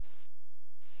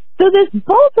So this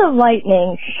bolt of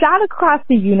lightning shot across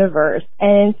the universe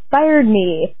and inspired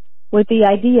me with the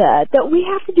idea that we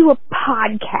have to do a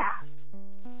podcast.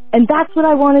 And that's what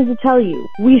I wanted to tell you.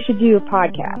 We should do a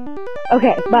podcast.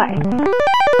 Okay, bye. Did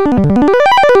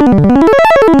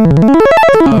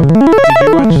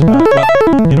you watch, well,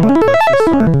 you know what, let's just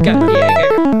start. Go. Okay,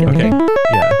 yeah, okay.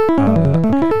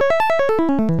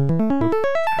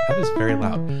 That is very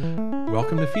loud.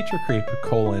 Welcome to Feature Creep,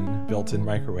 built-in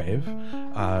microwave.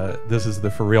 This is the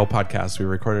For Real podcast. We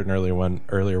recorded an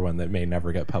earlier one that may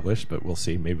never get published, but we'll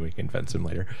see. Maybe we can vent some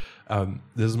later.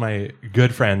 This is my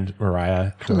good friend,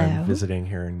 Mariah, who Hello. I'm visiting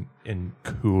here in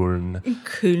Köln.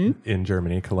 In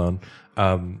Germany, Cologne.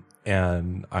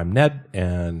 And I'm Ned,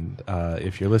 and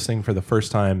if you're listening for the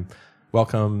first time,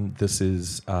 welcome. This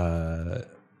is,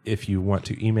 if you want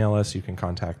to email us, you can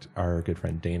contact our good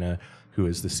friend Dana, who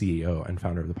is the CEO and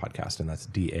founder of the podcast, and that's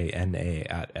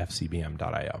dana@fcbm.io.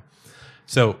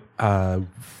 So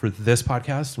for this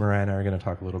podcast, Mariah and I are going to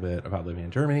talk a little bit about living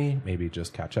in Germany, maybe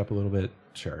just catch up a little bit,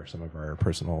 share some of our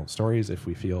personal stories if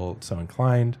we feel so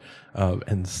inclined,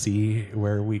 and see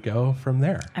where we go from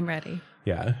there. I'm ready.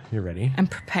 Yeah, you're ready? I'm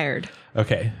prepared.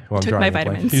 Okay. Well, I'm Took drawing my a blank.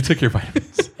 vitamins. You took your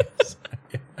vitamins.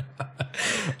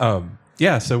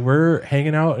 Yeah, so we're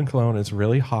hanging out in Cologne. It's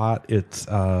really hot. It's,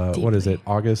 what is it,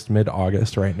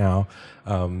 mid-August right now.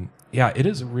 Yeah, it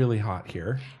is really hot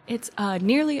here. It's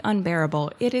nearly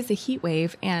unbearable. It is a heat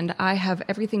wave, and I have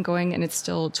everything going, and it's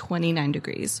still 29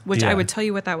 degrees, which Yeah. I would tell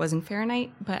you what that was in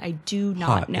Fahrenheit, but I do not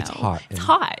Hot. know. It's hot. It's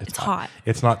hot. It's hot.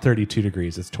 It's not 32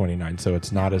 degrees. It's 29. So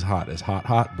it's not as hot,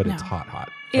 but No. it's hot.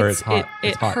 Or it's hot.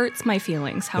 It hot. hurts my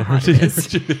feelings how It hot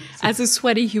hurts- it is. As a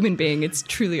sweaty human being, it's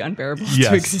truly unbearable Yes.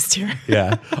 to exist here.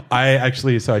 Yeah. I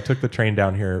took the train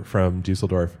down here from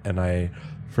Dusseldorf, and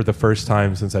for the first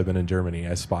time since I've been in Germany,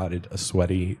 I spotted a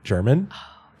sweaty German.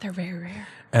 They're very rare.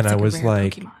 And It's I like a was rare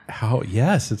like, Pokemon.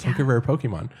 yes, it's like a rare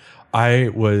Pokemon.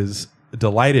 I was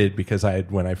delighted because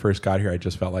when I first got here, I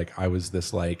just felt like I was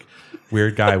this like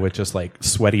weird guy with just like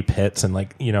sweaty pits and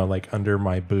like, like under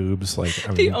my boobs, like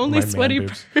The only my man sweaty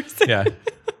boobs. person. Yeah,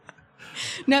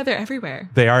 No, they're everywhere.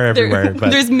 they are everywhere. But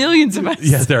There's millions of us.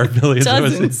 yeah, there are millions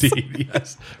Dozens. of us indeed.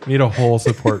 Yes. We need a whole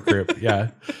support group. Yeah.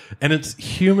 And it's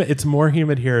humid. It's more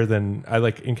humid here than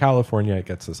in California. It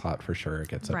gets this hot for sure. It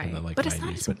gets up in the But 90s. it's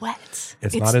not as wet.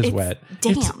 It's not as wet.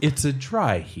 Damp. It's a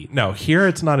dry heat. No, here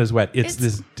it's not as wet. It's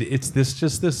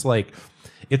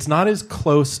not as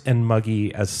close and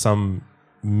muggy as some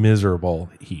miserable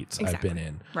heats I've been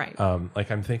in. Right. I'm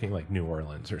thinking like New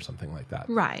Orleans or something like that.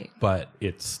 Right. But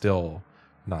it's still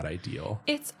not ideal.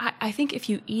 I think if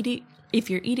you're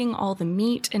eating all the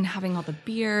meat and having all the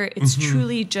beer, it's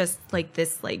truly just like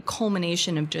this like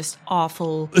culmination of just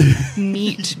awful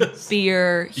meat,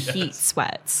 beer, heat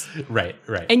sweats. Right.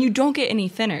 And you don't get any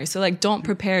thinner. So like don't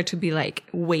prepare to be like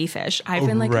wayfish. I've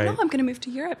been like, right. no, I'm gonna move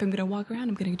to Europe. I'm gonna walk around,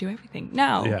 I'm gonna do everything.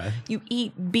 No. Yeah. You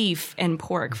eat beef and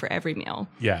pork for every meal.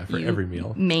 Yeah, for every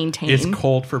meal. Maintain. It's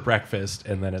cold for breakfast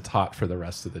and then it's hot for the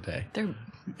rest of the day. They're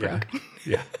Yeah. broken.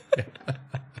 Yeah.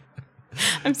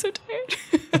 I'm so tired.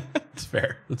 It's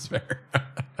fair.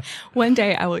 One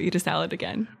day I will eat a salad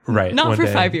again. Right. Not one for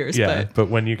day. 5 years, but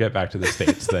when you get back to the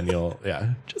States, then you'll,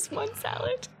 just one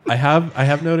salad. I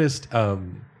have noticed,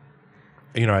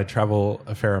 I travel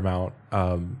a fair amount,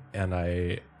 and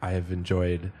I have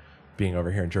enjoyed being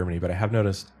over here in Germany, but I have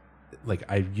noticed, like,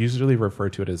 I usually refer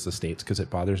to it as the States because it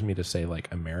bothers me to say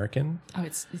like American. Oh,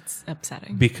 it's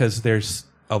upsetting. Because there's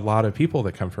a lot of people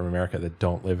that come from America that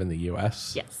don't live in the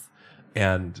U.S. Yes.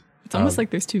 And It's almost like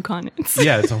there's two continents.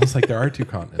 yeah, it's almost like there are two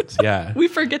continents. Yeah. We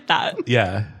forget that.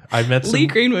 Yeah. I met Lee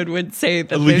Greenwood would say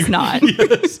that there's not.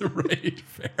 Yes, right.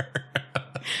 Fair.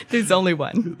 There's only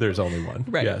one. There's only one.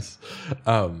 Right. Yes.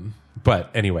 But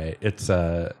anyway, it's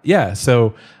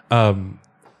So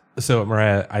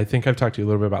Mariah, I think I've talked to you a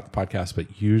little bit about the podcast,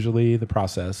 but usually the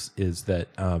process is that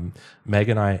Meg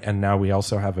and I, and now we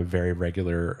also have a very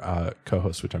regular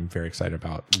co-host, which I'm very excited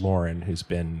about, Lauren, who's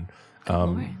been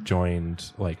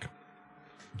joined like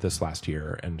this last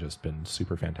year and just been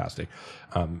super fantastic.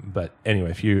 But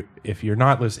anyway, if you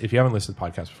haven't listened to the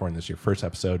podcast before and this is your first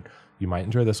episode, you might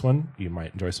enjoy this one. You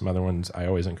might enjoy some other ones. I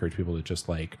always encourage people to just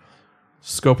like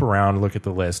scope around, look at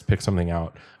the list, pick something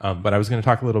out. But I was going to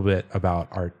talk a little bit about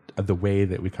the way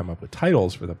that we come up with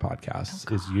titles for the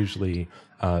podcast is usually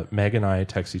Meg and I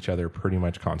text each other pretty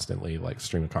much constantly, like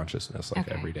stream of consciousness, like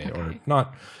every day, or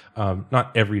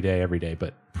not every day,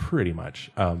 but pretty much.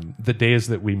 The days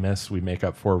that we miss, we make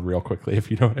up for real quickly,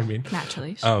 if you know what I mean.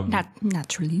 Natürlich.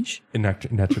 Natürlich.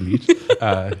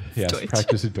 Yes, Deutsch.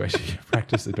 practice the Deutsch.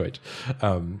 Practice the Deutsch.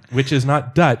 Which is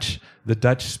not Dutch. The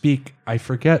Dutch speak, I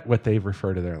forget what they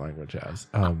refer to their language as.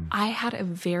 I had a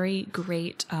very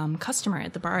great customer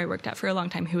at the bar I worked at for a long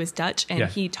time who was Dutch, and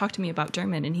he talked to me about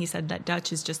German, and he said that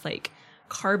Dutch is just like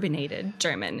carbonated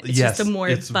German. It's just a more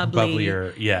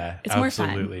bubblier. Yeah, it's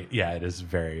absolutely. more fun. Yeah, it is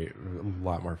a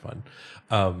lot more fun.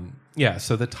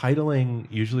 So the titling,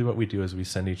 usually what we do is we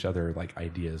send each other like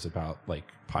ideas about like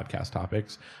podcast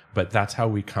topics, but that's how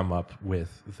we come up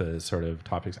with the sort of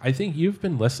topics. I think you've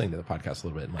been listening to the podcast a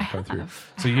little bit and like going through.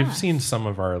 So you've seen some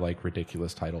of our like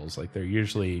ridiculous titles. Like they're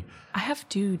usually I have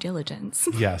due diligence.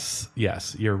 Yes,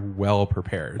 you're well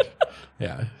prepared.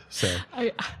 Yeah. So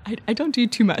I don't do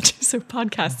too much. So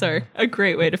podcasts are a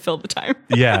great way to fill the time.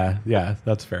 yeah,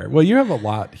 that's fair. Well, you have a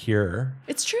lot here.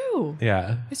 It's true.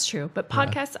 Yeah. It's true. But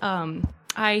podcasts,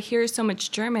 I hear so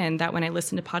much German that when I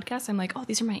listen to podcasts, I'm like, oh,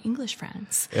 these are my English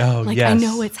friends. Oh, like, yes. I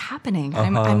know what's happening.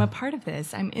 I'm a part of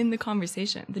this. I'm in the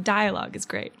conversation. The dialogue is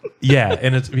great. Yeah,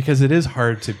 and it's because it is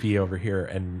hard to be over here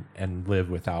and live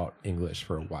without English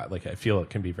for a while. Like, I feel it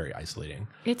can be very isolating.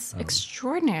 It's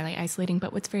extraordinarily isolating,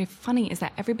 but what's very funny is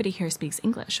that everybody here speaks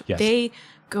English. Yes. They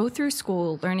go through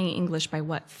school learning English by,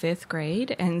 5th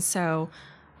grade? And so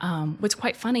what's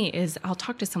quite funny is I'll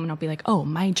talk to someone, I'll be like, oh,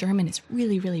 my German is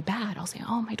really, really bad. I'll say,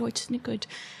 oh, my Deutsch is not good.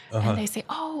 And they say,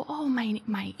 oh,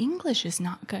 my English is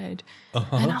not good.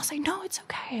 And I'll say, no, it's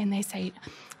okay. And they say,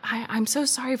 I'm so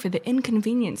sorry for the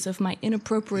inconvenience of my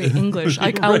inappropriate English.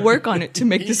 I'll work on it to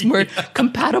make this more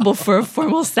compatible for a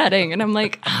formal setting. And I'm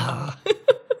like,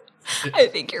 I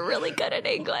think you're really good at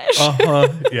English.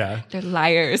 Yeah. They're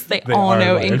liars. They all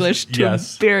know liars. English to a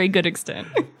very good extent.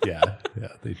 Yeah,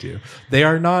 they do. They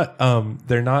are not.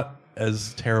 They're not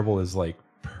as terrible as like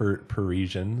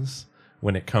Parisians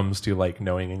when it comes to like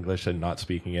knowing English and not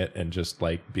speaking it and just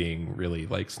like being really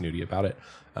like snooty about it.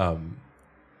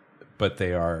 But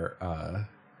they are.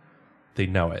 They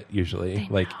know it usually.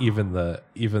 Like even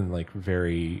like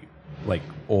very like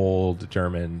old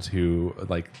Germans who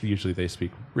like usually they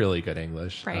speak really good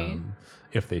English. Right.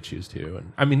 If they choose to.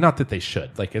 And I mean, not that they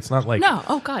should. Like, it's not like no.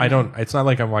 Oh God. I don't. It's not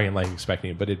like I'm walking like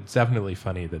expecting it, but it's definitely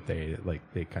funny that they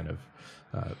kind of.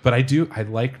 But I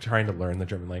like trying to learn the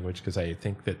German language because I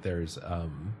think that there's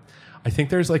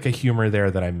like a humor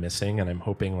there that I'm missing, and I'm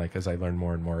hoping like as I learn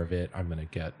more and more of it, I'm gonna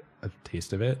get a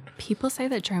taste of it. People say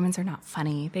that Germans are not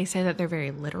funny. They say that they're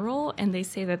very literal, and they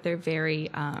say that they're very,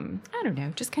 I don't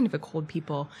know, just kind of a cold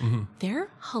people. They're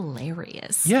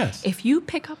hilarious. Yes. If you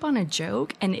pick up on a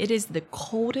joke and it is the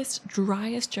coldest,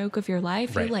 driest joke of your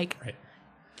life, you're like,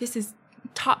 this is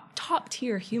top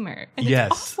tier humor. And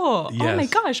it's awful. Yes. Oh my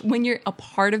gosh. When you're a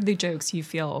part of the jokes, you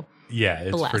feel it's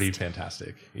blessed. Pretty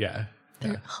fantastic. Yeah.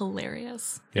 They're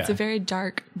hilarious. Yeah. It's a very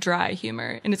dark, dry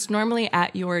humor. And it's normally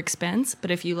at your expense,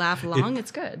 but if you laugh along, it's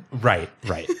good. Right.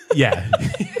 Yeah.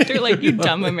 They're like, you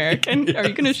dumb American. Are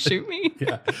you going to shoot me?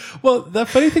 Yeah. Well, the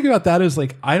funny thing about that is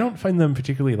like, I don't find them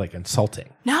particularly like insulting.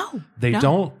 No. They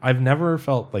don't. I've never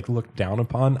felt like looked down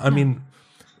upon. I mean,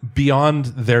 beyond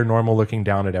their normal looking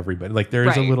down at everybody. Like there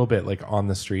is a little bit like on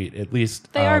the street, at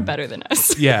least. They are better than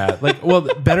us. Yeah. Like, well,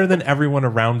 better than everyone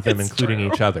around them, including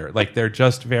each other. Like they're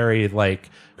just very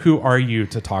like, who are you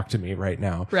to talk to me right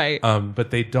now? Right.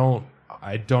 But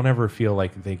I don't ever feel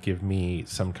like they give me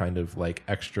some kind of like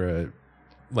extra,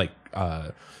 like,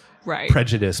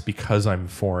 prejudice because I'm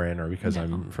foreign or because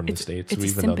I'm from the States,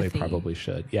 even though they probably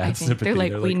should. Yeah, it's sympathy. They're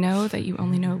like, we know that you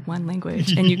only know one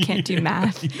language and you can't do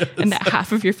math, and that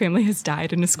half of your family has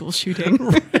died in a school shooting.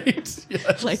 Right.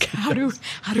 Yes. Like, how do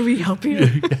we help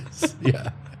you? Yes. Yeah.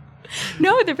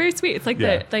 No, they're very sweet. It's like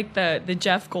the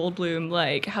Jeff Goldblum,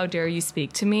 like, how dare you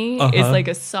speak to me is like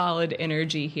a solid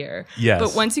energy here. Yes.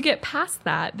 But once you get past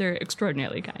that, they're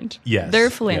extraordinarily kind. Yes. They're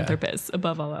philanthropists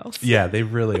above all else. Yeah, they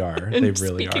really are. And they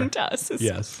really speaking are. to us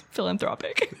is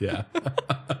philanthropic. Yeah.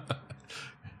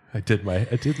 I did my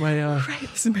right,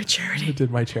 this is my charity. I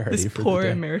did my charity this for poor the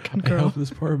day. American I girl. helped this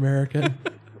poor American.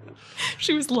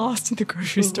 She was lost in the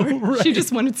grocery store. Right. She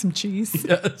just wanted some cheese.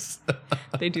 Yes.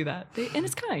 They do that. And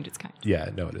it's kind. It's kind.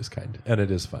 Yeah, no, it is kind. And it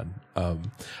is fun.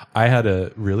 I had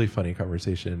a really funny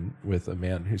conversation with a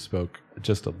man who spoke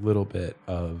just a little bit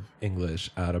of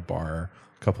English at a bar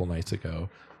a couple nights ago.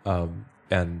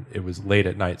 And it was late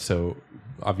at night, so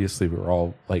obviously we were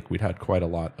all like, we'd had quite a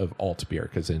lot of alt beer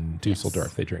because in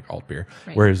Dusseldorf they drink alt beer,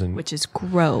 whereas which is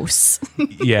gross.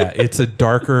 yeah, it's a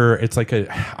darker. It's like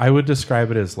I would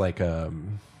describe it as like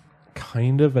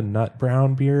kind of a nut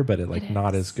brown beer, but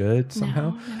not as good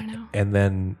somehow. No. And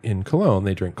then in Cologne,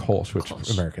 they drink Kolsch, which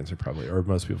Americans are probably, or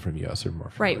most people from the U.S. are more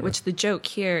familiar Right, which the joke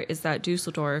here is that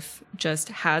Dusseldorf just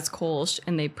has Kolsch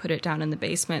and they put it down in the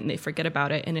basement and they forget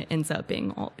about it and it ends up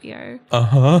being alt beer.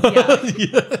 Uh-huh.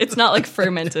 Yeah. It's not like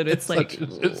fermented. It's like...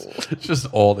 It's just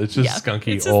old. It's just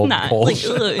skunky it's just old not, Kolsch.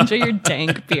 like, ugh, enjoy your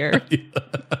dank beer.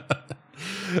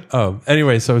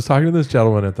 Anyway, so I was talking to this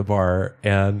gentleman at the bar,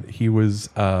 and he was,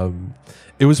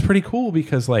 it was pretty cool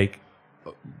because like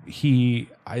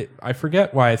I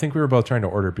forget why. I think we were both trying to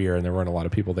order beer and there weren't a lot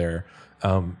of people there.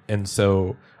 And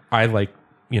so I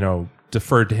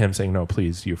deferred to him saying, no,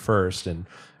 please, you first. And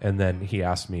then he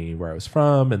asked me where I was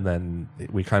from, and then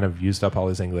we kind of used up all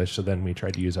his English. So then we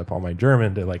tried to use up all my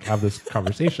German to like have this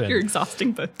conversation. You're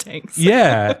exhausting both tanks.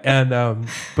 Yeah. And,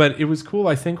 but it was cool.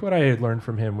 I think what I had learned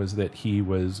from him was that he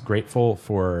was grateful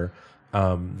for,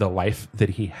 the life that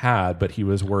he had, but he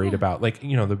was worried about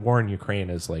the war in Ukraine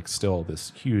is like still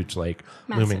this huge, like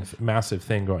looming, massive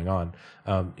thing going on.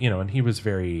 And he was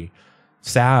very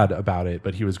sad about it,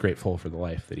 but he was grateful for the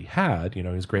life that he had. He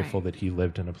was grateful that he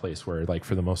lived in a place where, like,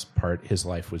 for the most part, his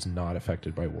life was not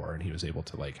affected by war, and he was able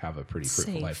to like have a pretty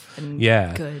fruitful life. And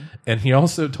good. And he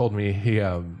also told me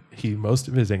he most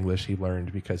of his English he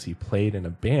learned because he played in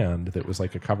a band that was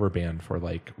like a cover band for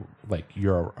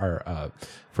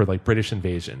for like British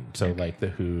Invasion, so like the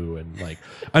Who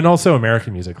and also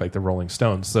American music like the Rolling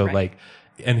Stones. So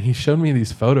and he showed me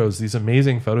these photos, these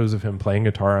amazing photos of him playing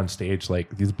guitar on stage,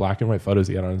 like these black and white photos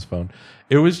he had on his phone.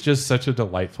 It was just such a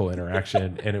delightful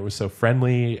interaction, and it was so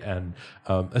friendly, and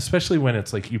especially when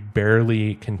it's like you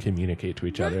barely can communicate to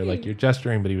each other. Like you're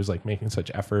gesturing, but he was like making such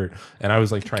effort, and I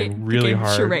was like trying really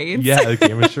hard. Charades. Yeah, the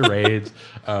game of charades.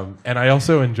 And I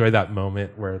also enjoy that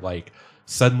moment where like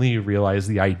suddenly you realize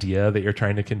the idea that you're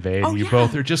trying to convey, and you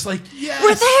both are just like, yes,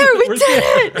 we're there, we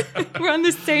did it. We're on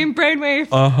the same brainwave.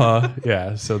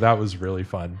 Yeah, so that was really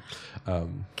fun.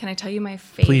 Can I tell you my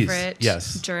favorite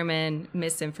Yes. German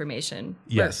misinformation?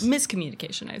 Yes. Or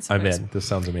miscommunication, I'd say. I'm in. This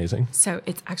sounds amazing. So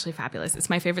it's actually fabulous. It's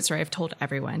my favorite story. I've told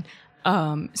everyone.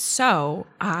 So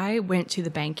I went to the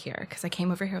bank here because I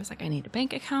came over here. I was like, I need a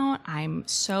bank account. I'm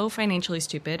so financially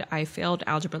stupid. I failed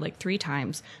algebra like 3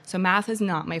 times. So math is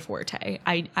not my forte.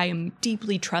 I am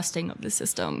deeply trusting of the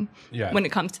system when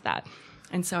it comes to that.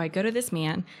 And so I go to this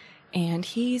man, and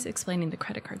he's explaining the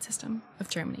credit card system of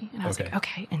Germany. And I was like,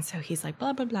 okay. And so he's like,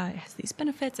 blah, blah, blah. It has these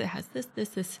benefits. It has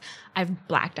this. I've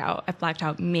blacked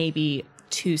out maybe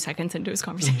 2 seconds into his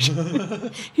conversation.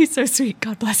 He's so sweet.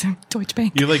 God bless him. Deutsche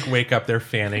Bank. You like wake up there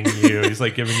fanning you. He's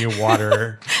like giving you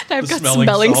water. I've got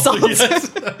smelling salts.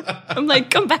 Yes. I'm like,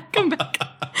 come back.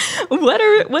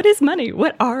 What is money?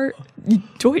 What are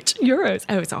Deutsche euros?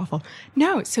 Oh, it's awful.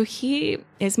 No. So he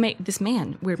is this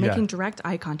man. We're making direct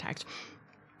eye contact.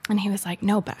 And he was like,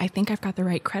 no, but I think I've got the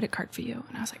right credit card for you.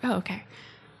 And I was like, oh, okay.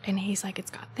 And he's like,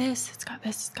 it's got this, it's got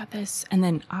this, it's got this. And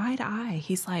then eye to eye,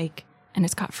 he's like, and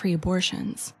it's got free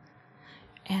abortions.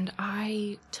 And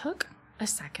I took a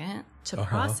second to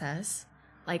process,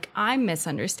 like, I'm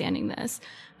misunderstanding this.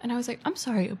 And I was like, I'm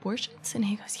sorry, abortions? And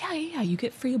he goes, yeah, you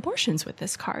get free abortions with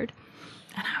this card.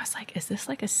 And I was like, is this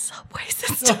like a Subway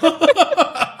system?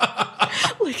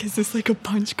 Like, is this like a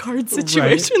punch card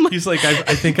situation? Right? Like, he's like,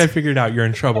 I think I figured out you're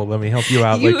in trouble. Let me help you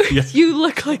out. You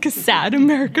look like a sad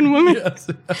American woman. Yes.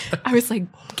 I was like,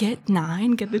 get the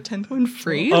 10th one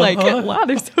free. Like, wow,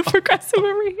 they're so progressive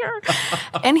over here.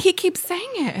 And he keeps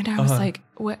saying it. And I was like,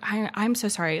 what? I'm so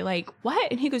sorry. Like,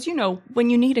 what? And he goes, when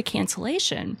you need a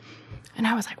cancellation. And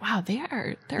I was like, wow,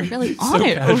 they're really on so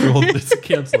it. Casual. It's a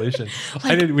cancellation.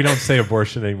 We don't say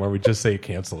abortion anymore. We just say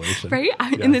cancellation. Right?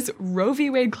 In this Roe v.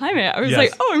 Wade climate, I was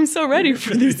like, oh, I'm so ready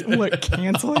for these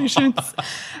cancellations.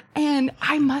 And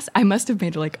I must have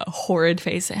made like a horrid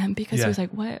face at him because he was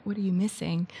like, what are you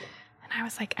missing? And I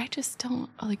was like, I just don't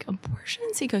like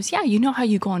abortions. He goes, yeah, you know how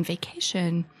you go on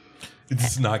vacation.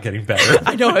 It's not getting better.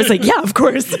 I know. I was like, yeah, of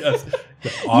course. Yes.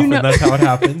 Often that's how it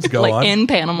happens. Go like on. In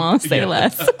Panama, say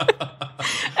less.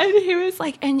 And he was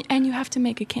like, and you have to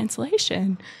make a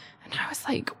cancellation. And I was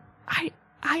like,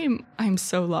 I'm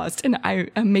so lost. And I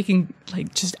am making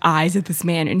like just eyes at this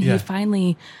man. And he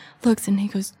finally looks and he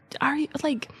goes, are you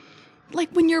like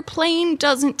when your plane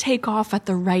doesn't take off at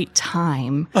the right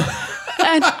time?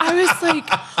 And I was like,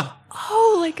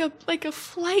 oh, like a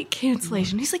flight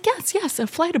cancellation. He's like, yes, a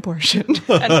flight abortion.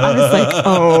 And I was like,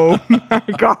 oh my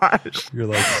gosh. You're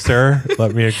like, sir,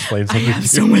 let me explain something. I have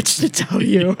so much to tell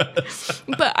you.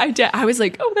 But I was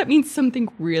like, oh, that means something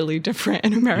really different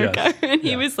in America. Yes. And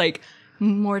he was like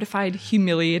mortified,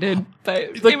 humiliated,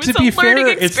 but like, it was to be fair,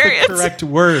 it's the correct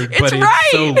word, but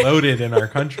it's so loaded in our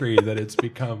country that it's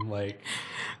become like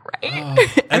Right?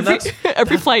 And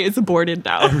every flight is aborted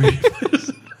now.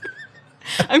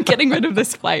 I'm getting rid of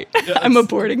this flight. Yes. I'm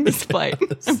aborting this flight.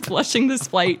 Yes. I'm flushing this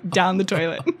flight down the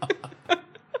toilet.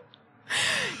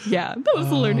 Yeah, that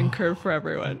was a learning curve for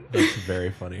everyone. That's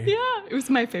very funny. Yeah, it was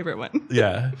my favorite one.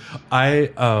 Yeah.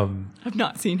 I've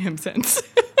not seen him since.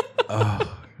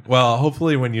 Well,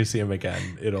 hopefully when you see him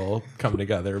again, it'll come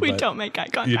together. We don't make eye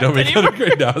contact. You don't make eye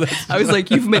contact now. I was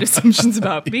like, you've made assumptions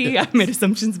about me. I've made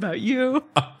assumptions about you.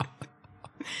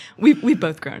 We've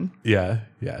both grown. Yeah.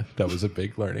 That was a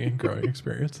big learning and growing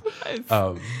experience.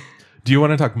 Do you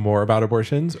want to talk more about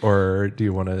abortions, or do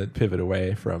you want to pivot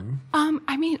away from?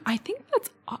 I mean, I think that's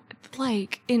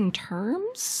like in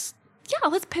terms. Yeah,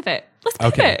 let's pivot.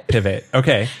 Okay, pivot.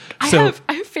 Okay. I have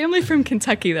family from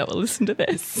Kentucky that will listen to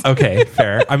this. Okay,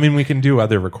 fair. I mean, we can do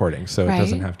other recordings, so it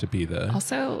doesn't have to be the.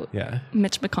 Also,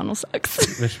 Mitch McConnell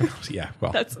sucks. Mitch McConnell, yeah.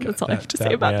 Well, that's all I have to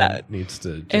say about that. Needs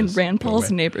to. And Rand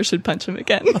Paul's neighbor should punch him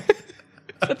again.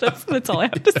 But that's all I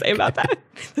have to say about that.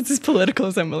 That's as political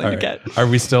as I'm willing to get. Are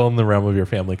we still in the realm of your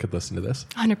family could listen to this?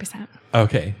 100%.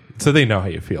 Okay, so they know how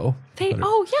you feel.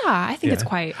 I think it's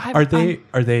quite. Are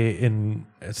they in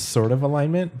a sort of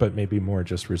alignment, but maybe more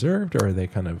just reserved, or are they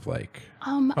kind of like?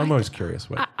 I'm always curious.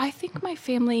 What I think my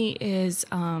family is.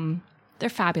 They're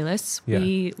fabulous. Yeah.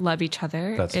 We love each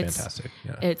other. That's fantastic.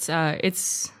 Yeah.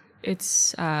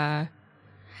 It's.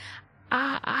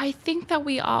 I think that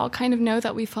we all kind of know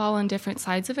that we fall on different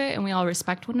sides of it, and we all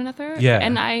respect one another. Yeah.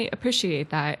 And I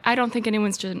appreciate that. I don't think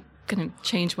anyone's going to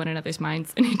change one another's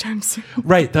minds anytime soon.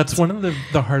 Right. That's one of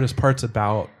the hardest parts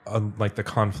about like the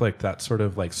conflict, that sort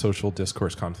of like social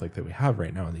discourse conflict that we have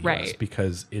right now in the US,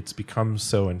 because it's become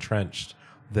so entrenched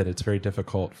that it's very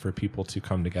difficult for people to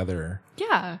come together.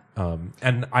 Yeah.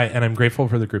 And I'm grateful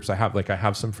for the groups I have. Like I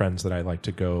have some friends that I like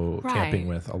to go camping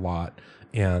with a lot.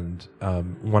 And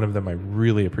one of them I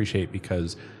really appreciate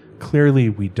because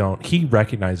clearly he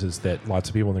recognizes that lots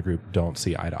of people in the group don't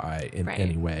see eye to eye in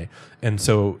any way. And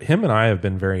so him and I have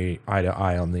been very eye to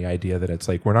eye on the idea that it's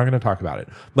like, we're not going to talk about it.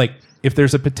 Like if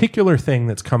there's a particular thing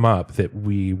that's come up that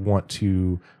we want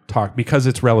to talk because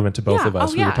it's relevant to both of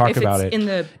us, we would talk about it.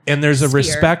 And there's a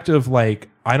respect of like,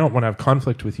 I don't want to have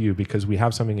conflict with you because we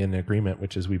have something in agreement,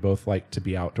 which is we both like to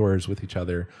be outdoors with each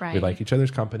other. Right. We like each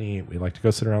other's company. We like to go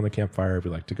sit around the campfire.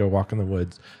 We like to go walk in the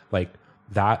woods. Like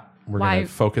that, we're going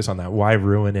to focus on that. Why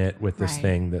ruin it with this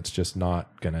thing that's just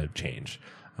not going to change?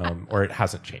 Or it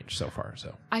hasn't changed so far.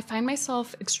 So I find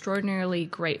myself extraordinarily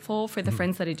grateful for the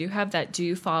friends that I do have that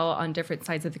do fall on different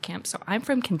sides of the camp. So I'm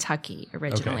from Kentucky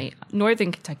originally,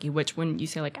 Northern Kentucky, which when you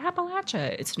say like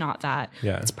Appalachia, it's not that.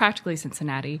 Yeah. It's practically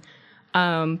Cincinnati.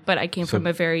 But I came from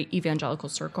a very evangelical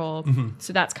circle.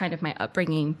 So that's kind of my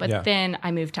upbringing. But then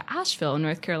I moved to Asheville,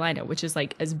 North Carolina, which is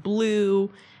like as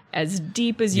blue, as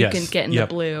deep as you can get in the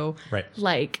blue. Right.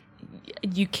 Like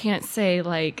you can't say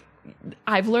like,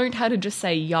 I've learned how to just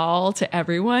say y'all to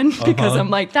everyone because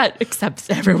I'm like, that accepts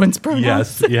everyone's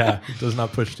pronouns. Yes, yeah. It does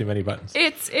not push too many buttons.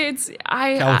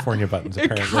 California buttons,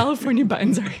 apparently. California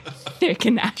buttons are thick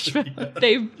in Nashville.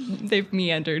 They've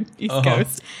meandered East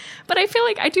Coast. But I feel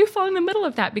like I do fall in the middle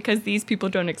of that because these people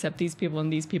don't accept these people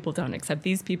and these people don't accept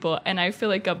these people. And I feel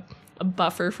like a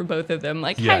buffer for both of them.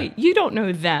 Like, hey, you don't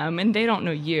know them and they don't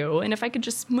know you. And if I could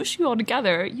just smush you all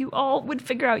together, you all would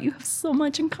figure out you have so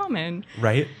much in common.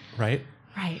 Right.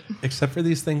 Except for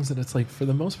these things that it's like, for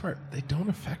the most part, they don't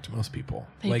affect most people.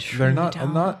 They're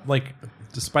not like,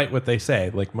 despite what they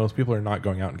say, like most people are not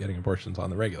going out and getting abortions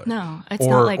on the regular. No, it's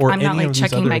not like I'm not like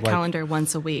checking my calendar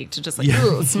once a week to just like,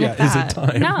 ooh, snip that. Is it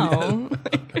time? No,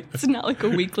 it's not like a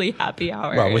weekly happy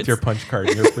hour. Well, with your punch card,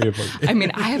 you're free of abortion. I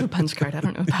mean, I have a punch card. I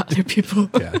don't know about other people.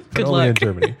 Yeah, good only luck. in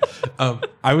Germany.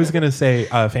 I was going to say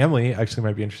family actually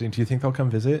might be interesting. Do you think they'll come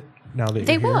visit now that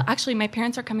they you're will? here? Actually, my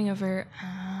parents are coming over.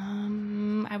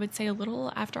 I would say a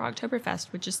little after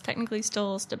Oktoberfest, which is technically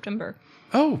still September.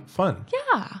 Oh, fun.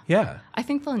 Yeah. I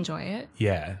think they'll enjoy it.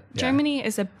 Yeah. Germany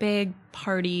is a big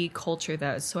party culture,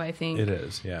 though. So I think it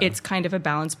is. Yeah. It's kind of a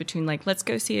balance between like, let's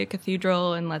go see a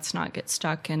cathedral and let's not get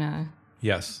stuck in a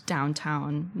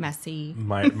downtown messy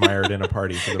mired in a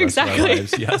party for the rest of our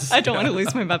lives. Yes. I don't want to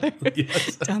lose my mother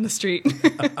down the street.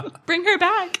 Bring her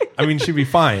back. I mean, she'd be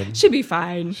fine.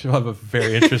 She'll have a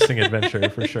very interesting adventure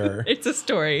for sure. It's a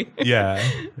story.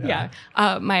 Yeah.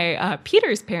 My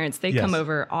Peter's parents, they come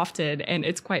over often and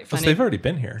it's quite funny. So they've already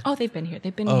been here. Oh, they've been here.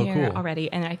 They've been here cool.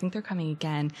 already. And I think they're coming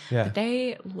again. Yeah. But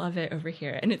they love it over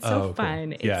here. And it's so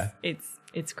fun. Cool.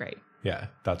 It's great. Yeah,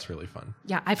 that's really fun.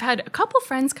 Yeah, I've had a couple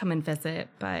friends come and visit,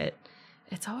 but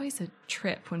it's always a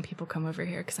trip when people come over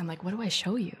here because I'm like, what do I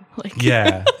show you? Like,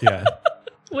 yeah.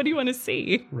 What do you want to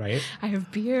see? Right. I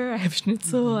have beer, I have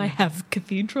schnitzel, I have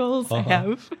cathedrals, I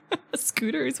have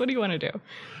scooters. What do you want to do?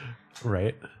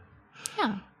 Right.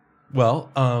 Yeah. Well,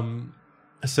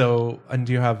 so, and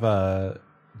do you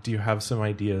have some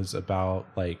ideas about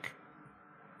like,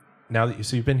 now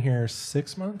that you've been here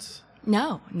 6 months?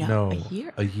 No, a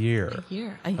year. A year.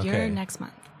 Okay. Next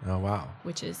month. Oh, wow.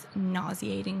 Which is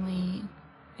nauseatingly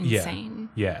insane.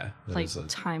 Yeah. Like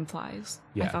time flies.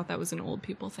 Yeah. I thought that was an old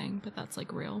people thing, but that's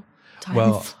like real. Time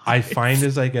flies. I flies. find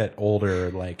as I get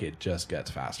older, like it just gets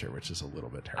faster, which is a little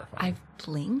bit terrifying. I've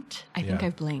blinked. I think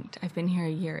I've blinked. I've been here a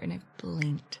year and I've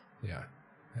blinked. Yeah.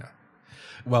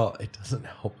 Well, it doesn't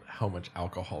help how much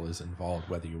alcohol is involved,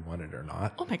 whether you want it or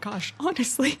not. Oh my gosh,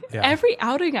 honestly. Yeah. Every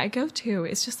outing I go to,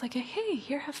 it's just like, hey,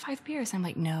 here, have 5 beers. I'm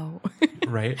like, no.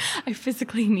 Right? I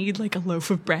physically need like a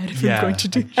loaf of bread if I'm going to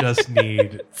do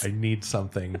that. I need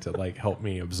something to like help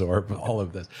me absorb all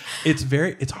of this.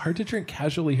 It's hard to drink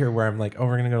casually here where I'm like, oh,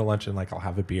 we're going to go to lunch and like I'll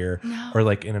have a beer. No. Or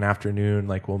like in an afternoon,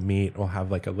 like we'll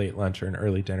have like a late lunch or an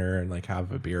early dinner and like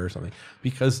have a beer or something.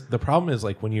 Because the problem is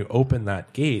like when you open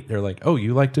that gate, they're like, oh,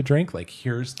 you like to drink? Like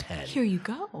here's 10. Here you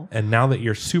go. And now that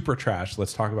you're super trash,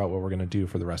 let's talk about what we're going to do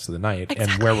for the rest of the night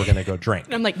and where we're going to go drink.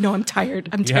 And I'm like, no, I'm tired.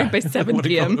 I'm tired by 7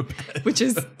 p.m., which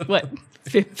is what,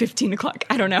 15 o'clock?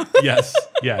 I don't know. Yes.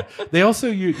 Yeah. They also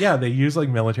use like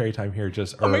military time here,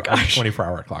 just or a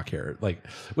 24-hour clock here, like,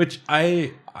 which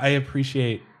I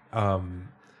appreciate. I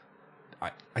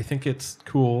think it's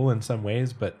cool in some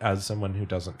ways, but as someone who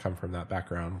doesn't come from that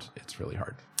background, it's really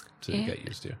hard to get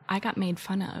used to. I got made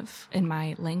fun of in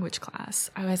my language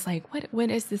class. I was like, when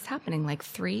is this happening? Like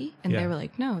 3? And they were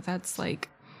like, no, that's like,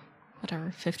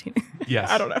 whatever, 15.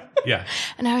 Yes. I don't know. Yeah.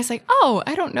 And I was like, oh,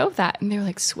 I don't know that. And they were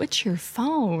like, switch your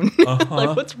phone.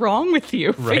 Like, what's wrong with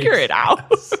you? Right. Figure it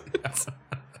out. Yes.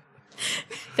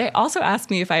 They also asked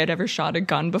me if I had ever shot a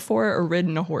gun before or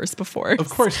ridden a horse before. Of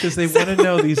course, because they want to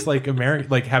know these like American,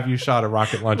 like, have you shot a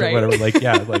rocket launcher or whatever? Like,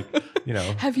 yeah, like, you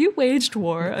know. Have you waged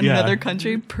war on another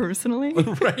country personally?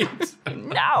 Right.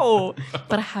 No.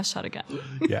 But I have shot a gun.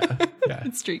 Yeah.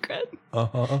 It's street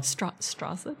cred. Strasse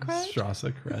cred? Strasse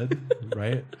cred,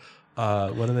 right?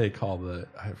 What do they call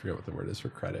I forget what the word is for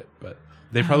credit, but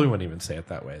they probably wouldn't even say it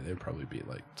that way. They'd probably be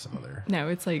like some other. No,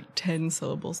 it's like 10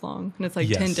 syllables long. And it's like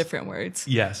 10 different words.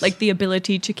 Yes. Like the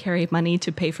ability to carry money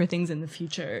to pay for things in the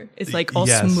future is like all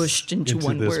smushed into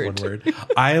one word.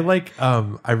 I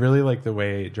really like the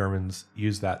way Germans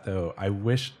use that though. I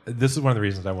wish, this is one of the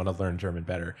reasons I want to learn German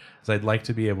better, is I'd like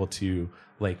to be able to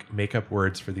like make up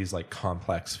words for these like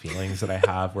complex feelings that I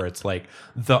have where it's like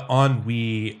the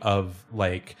ennui of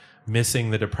like missing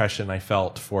the depression I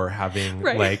felt for having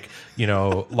like, you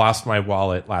know, lost my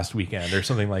wallet last weekend or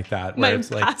something like that. Where My it's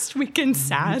like, past weekend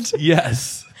sad.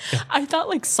 Yes. I thought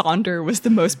like sonder was the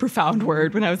most profound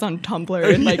word when I was on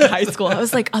Tumblr in like high school. I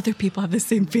was like, other people have the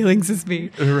same feelings as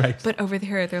me. Right. But over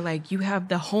there, they're like, you have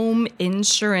the home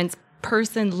insurance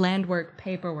person landwork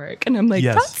paperwork. And I'm like,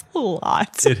 that's a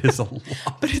lot. It is a lot.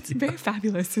 But it's very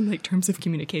fabulous in like terms of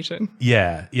communication.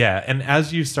 Yeah. Yeah. And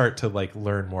as you start to like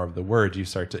learn more of the word,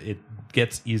 it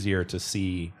gets easier to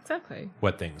see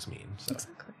what things mean. So,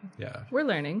 exactly. Yeah. We're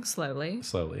learning slowly.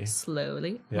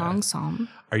 Yeah. Long psalm.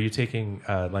 Are you taking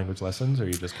language lessons or are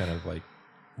you just kind of like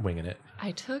winging it?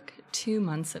 I took 2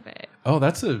 months of it. Oh,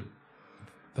 that's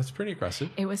pretty aggressive.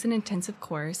 It was an intensive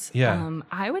course. Yeah.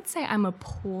 I would say I'm a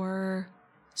poor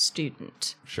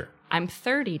student. Sure. I'm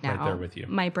 30 now. Right there with you.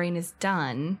 My brain is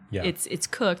done. Yeah. It's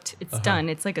cooked. It's done.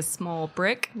 It's like a small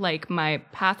brick. Like my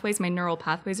neural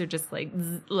pathways are just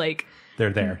like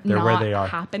they're there. They're where they are.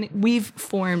 Happening. We've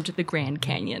formed the Grand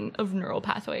Canyon of neural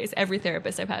pathways. Every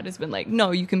therapist I've had has been like,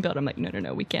 no, you can build. I'm like,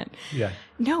 no, we can't. Yeah.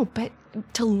 No, but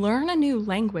to learn a new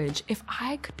language, if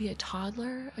I could be a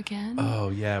toddler again. Oh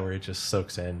yeah, where it just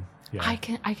soaks in. Yeah. I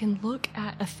can look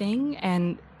at a thing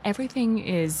and everything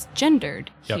is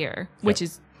gendered here, which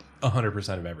is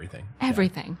 100% of everything.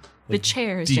 Everything. Yeah. The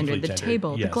chair is gendered, the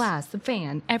table, the glass, the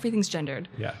fan, everything's gendered.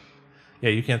 Yeah. Yeah,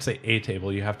 you can't say a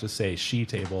table. You have to say she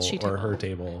table or her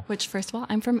table. Which, first of all,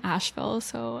 I'm from Asheville,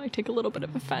 so I take a little bit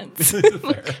of offense.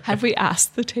 Have we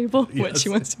asked the table what she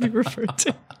wants to be referred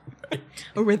to? Right.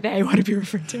 Or what they want to be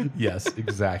referred to? Yes,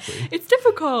 exactly. It's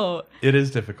difficult. It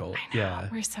is difficult. I know, yeah.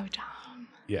 We're so dumb.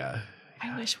 Yeah.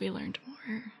 I wish we learned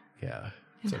more. Yeah.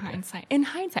 In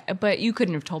hindsight, but you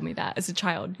couldn't have told me that as a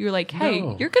child. You're like, hey,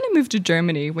 you're going to move to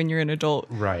Germany when you're an adult.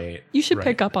 Right. You should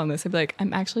pick up on this. I'd be like,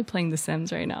 I'm actually playing The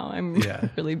Sims right now. I'm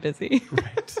really busy.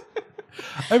 Right.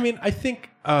 I mean, I think,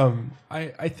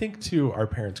 I think to our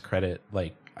parents' credit,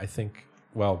 like,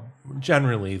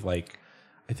 generally, like,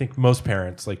 I think most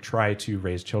parents like try to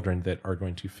raise children that are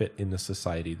going to fit in the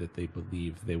society that they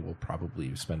believe they will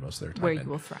probably spend most of their time Where in. you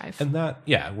will thrive. And that,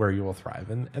 where you will thrive.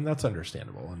 And that's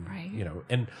understandable. And, Right. you know,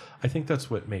 and I think that's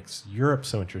what makes Europe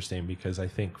so interesting, because I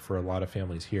think for a lot of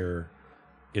families here,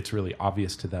 it's really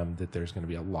obvious to them that there's going to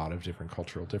be a lot of different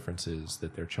cultural differences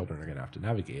that their children are going to have to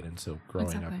navigate. And so growing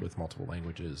Exactly. up with multiple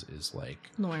languages is like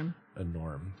Norm. a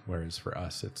norm. Whereas for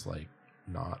us, it's like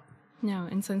not. No,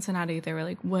 in Cincinnati, they were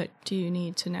like, what do you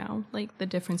need to know? Like the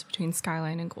difference between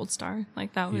Skyline and Gold Star.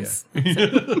 Like that was,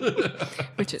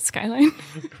 which is Skyline.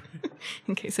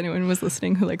 In case anyone was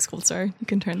listening who likes Gold Star, you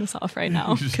can turn this off right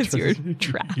now because you're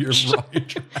trash. You're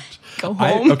trash. Go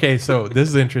home. Okay, so this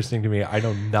is interesting to me. I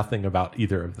know nothing about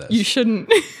either of this. You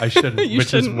shouldn't. I shouldn't, You which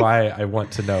shouldn't. is why I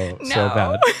want to know so No.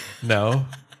 bad. No?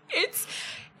 It's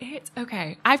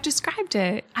okay. I've described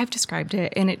it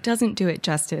and it doesn't do it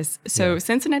justice. So Yeah.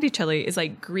 Cincinnati chili is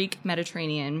like Greek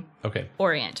Mediterranean Okay.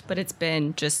 Orient, but it's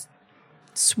been just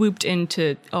swooped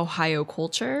into Ohio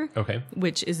culture, Okay.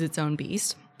 which is its own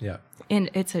beast. Yeah.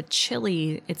 And it's a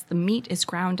chili. It's the meat is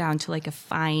ground down to like a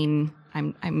fine.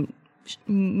 I'm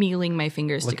mealing my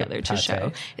fingers Like a together to pate?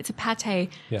 show. It's a pate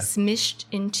Yeah. smished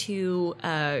into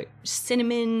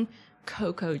cinnamon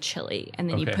cocoa chili, and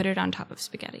then you Okay. put it on top of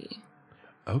spaghetti.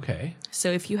 Okay. So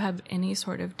if you have any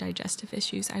sort of digestive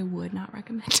issues, I would not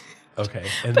recommend it. Okay.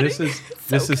 And But this is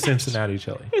so good. Cincinnati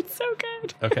chili. It's so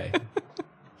good. Okay.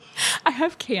 I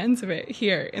have cans of it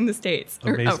here in the States,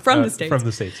 or Amazing. from the States. From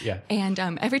the States, yeah. And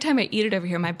every time I eat it over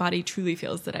here, my body truly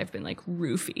feels that I've been like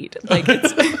roofied. Like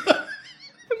it's,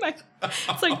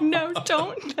 it's like, no,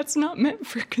 don't. That's not meant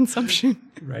for consumption.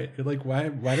 Right. You're like, why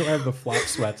do I have the flop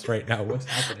sweats right now? What's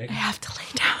happening? I have to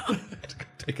lay down.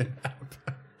 Take a nap.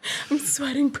 I'm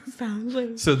sweating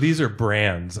profoundly. So these are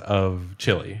brands of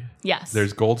chili. Yes.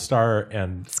 There's Gold Star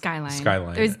and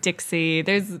Skyline. There's Dixie.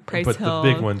 There's Price but Hill.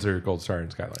 the big ones are Gold Star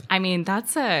and Skyline. I mean,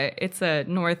 it's a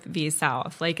North v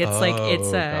South. Like it's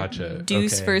a gotcha.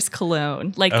 Deuce Okay. versus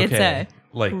Cologne. Like Okay. it's a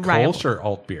like rival. Kolsch or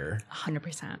alt beer.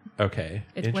 100%. Okay.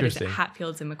 It's what is it? Interesting.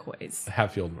 Hatfields and McCoys.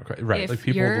 Hatfield and McCoy. Right. If Like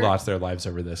people you're- lost their lives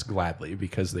over this gladly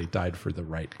because they died for the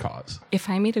right cause. If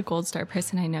I meet a Gold Star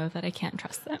person, I know that I can't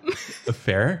trust them.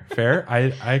 Fair.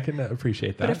 I can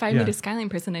appreciate that. But if I Yeah. meet a Skyline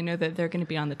person, I know that they're going to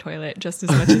be on the toilet just as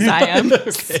much as I am.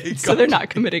 Okay, So they're not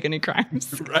committing any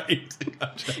crimes Right.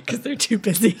 Gotcha. because they're too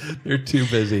busy. You're too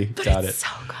busy. Got it. It's so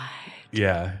good.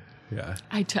 Yeah. Yeah.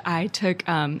 I took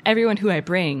everyone who I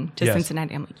bring to Yes.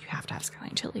 Cincinnati. I'm like, you have to have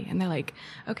Skyline chili, and they're like,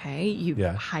 okay, you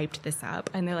Yeah. hyped this up,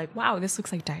 and they're like, wow, this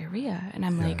looks like diarrhea, and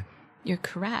I'm like, you're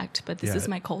correct, but this Yeah. is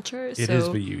my culture. It so is,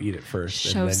 but you eat it first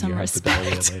show and then some you have the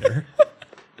diarrhea respect. later.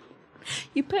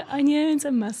 you put onions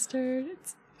and mustard.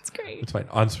 It's great It's fine.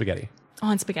 On spaghetti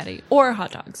on spaghetti or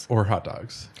hot dogs. or hot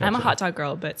dogs. I'm a Gotcha. hot dog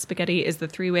girl, but spaghetti is the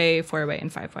 3-way, 4-way,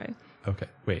 and 5-way. Okay.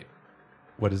 Wait.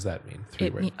 What does that mean?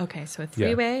 Three-way. Okay, so a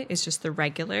 3-way is just the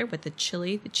regular with the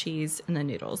chili, the cheese, and the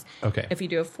noodles. Okay. If you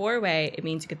do a 4-way, it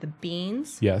means you get the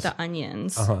beans, Yes. the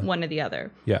onions, Uh-huh. one or the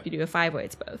other. Yeah. If you do a 5-way,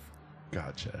 it's both.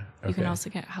 Gotcha. You Okay. can also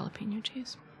get jalapeno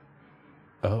cheese.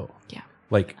 Oh. Yeah.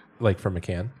 Like from a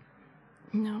can?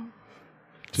 No.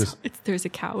 Just There's a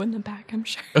cow in the back, I'm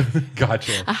sure.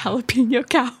 gotcha. A jalapeno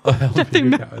cow.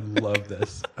 I love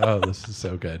this. Oh, this is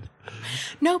so good.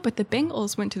 No, but the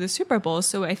Bengals went to the Super Bowl,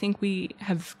 so I think we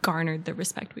have garnered the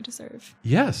respect we deserve.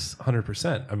 Yes,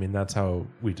 100%. I mean, that's how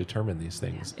we determine these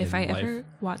things. If in I life. ever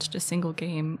watched a single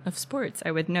game of sports,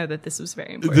 I would know that this was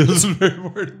very important. This is very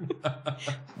important.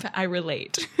 But I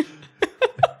relate.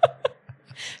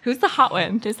 Who's the hot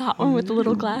one? There's the hot one with the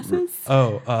little glasses.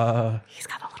 Oh, He's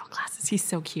got the little glasses. He's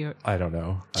so cute. I don't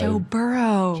know. Joe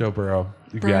Burrow. Joe Burrow.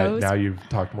 Yeah, Burrows. now you've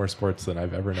talked more sports than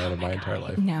I've ever known in my entire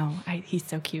life. No, he's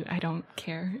so cute. I don't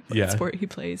care what Yeah. sport he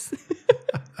plays.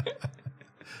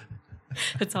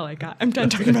 That's all I got. I'm done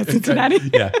talking about Cincinnati.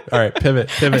 Yeah. All right. Pivot.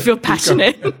 I feel Keep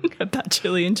passionate going. about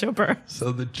chili and Joe Burrow.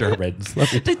 So the Germans.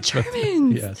 Let me The talk about them.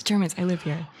 Germans. Yes. The Germans. I live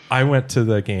here. I went to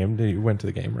the game. You went to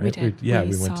the game, right? We did. We We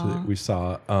went saw- we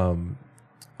saw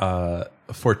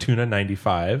Fortuna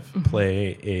 95 Mm-hmm.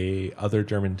 play a other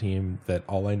German team that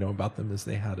all I know about them is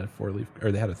they had a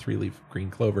 3-leaf green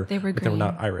clover. They were but they were green.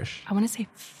 not Irish. I want to say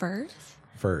Firth.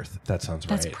 Firth. That sounds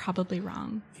That's right. probably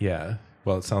wrong. Yeah.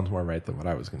 Well, it sounds more right than what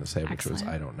I was going to say, which was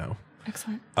Excellent. I don't know.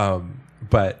 Excellent.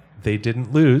 But they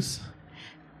didn't lose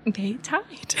They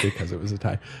tied, because it was a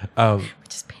tie.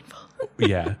 which is painful.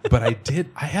 Yeah, but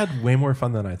I had way more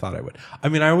fun than I thought I would. I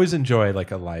mean, I always enjoy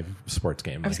like a live sports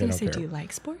game. I was going to say, care. do you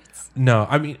like sports? No,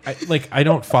 I mean, I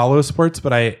don't follow sports,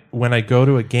 but when I go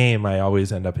to a game, I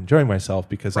always end up enjoying myself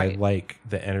because I like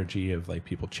the energy of like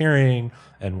people cheering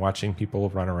and watching people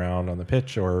run around on the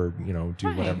pitch or, do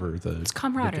whatever it's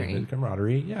camaraderie. The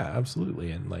camaraderie. Yeah,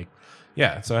 absolutely. And like,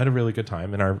 yeah, so I had a really good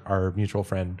time, and our mutual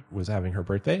friend was having her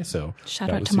birthday, so shout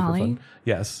that out was to super Molly. fun.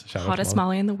 Yes, shout Hottest out to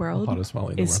Molly in the world. Hottest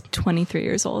Molly in the is world. 23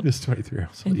 years old. Is 23 years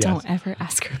old. And Yes. don't ever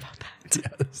ask her about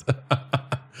that. Yes.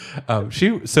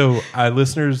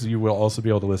 Listeners, you will also be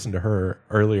able to listen to her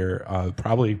earlier.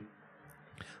 Probably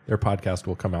their podcast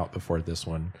will come out before this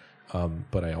one,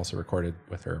 but I also recorded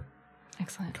with her a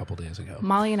Excellent. couple days ago.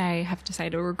 Molly and I have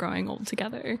decided we're growing old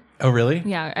together. Oh, really?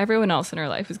 Yeah, everyone else in our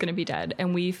life is going to be dead,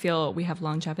 and we feel we have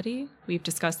longevity. We've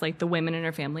discussed like the women in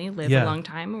our family live a long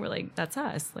time, and we're like, that's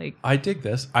us. Like, I dig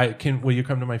this. Will you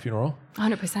come to my funeral?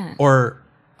 100%. Or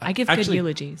I give actually, good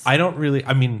eulogies. I don't really.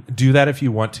 I mean, do that if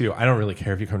you want to. I don't really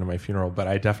care if you come to my funeral, but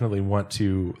I definitely want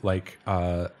to like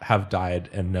have died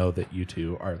and know that you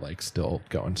two are like still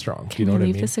going strong. Can you know we what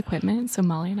leave I mean? this equipment so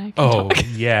Molly and I can Oh talk?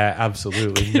 yeah,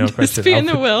 absolutely, no this question. be in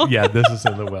the will? Yeah, this is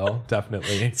in the will,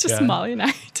 definitely. It's just Molly and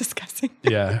I discussing.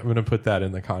 Yeah, I'm gonna put that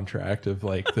in the contract of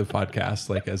like the podcast,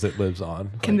 like as it lives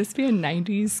on. Can Like, this be a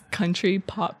 90s country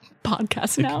pop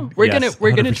podcast now? We're yes,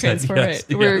 gonna 100%, transfer yes,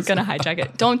 it. We're yes. gonna hijack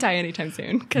it. Don't die anytime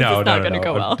soon because No, it's not gonna I'm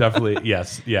go well. Definitely,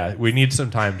 yes, yeah. We need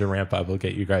some time to ramp up. We'll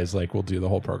get you guys like we'll do the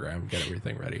whole program, get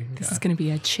everything ready. This is gonna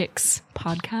be a chicks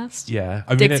podcast. Yeah,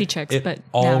 I mean, Dixie Chicks, but now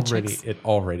already chicks. it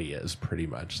already is pretty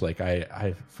much like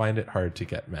I find it hard to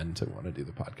get men to want to do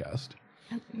the podcast.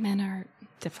 Men are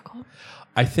difficult.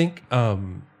 I think,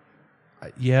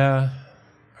 yeah,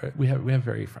 we have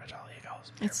very fragile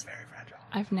egos. We're It's- very fragile.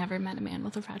 I've never met a man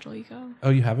with a fragile ego. Oh,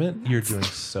 you haven't? You're doing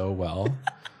so well.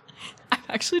 I've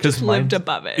actually 'Cause just lived mine's-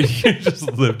 above it. You just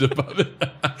lived above it.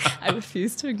 I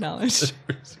refuse to acknowledge.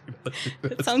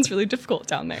 It sounds really difficult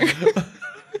down there.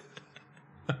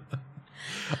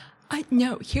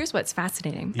 No, here's what's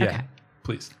fascinating. Yeah, Okay.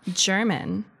 please.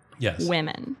 German Yes,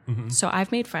 women. So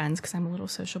I've made friends because I'm a little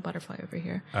social butterfly over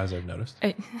here. as I've noticed.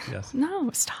 Yes.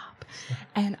 No, stop.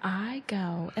 And I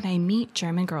go and I meet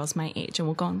German girls my age, and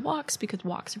we'll go on walks because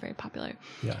walks are very popular.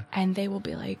 Yeah. And they will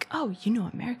be like, oh, you know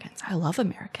Americans. I love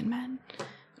American men. And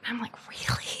I'm like,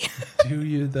 really? Do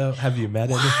you though? Have you met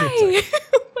any? Why?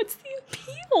 What's the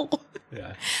appeal?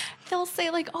 Yeah. They'll say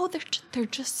like, oh, they're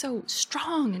just so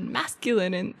strong and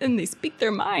masculine, and they speak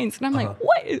their minds. And I'm like,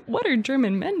 what are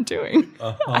German men doing?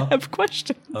 I have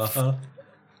questions.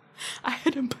 I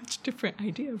had a much different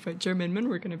idea of what German men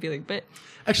were going to be like, but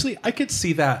Actually, I could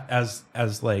see that as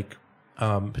like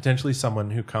potentially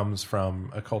someone who comes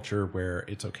from a culture where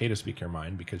it's okay to speak your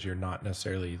mind because you're not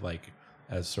necessarily like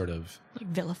as sort of like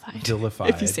vilified. vilified.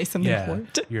 If you say something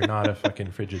horrid. You're not a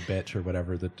fucking frigid bitch or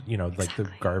whatever that, like the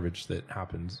garbage that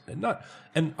happens.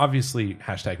 And obviously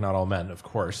hashtag not all men, of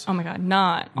course. Oh my God,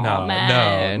 not all No,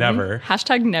 men. never.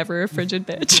 Hashtag never a frigid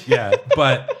bitch. Yeah,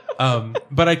 but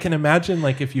I can imagine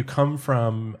like if you come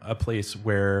from a place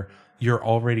where you're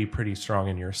already pretty strong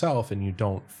in yourself and you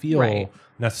don't feel Right.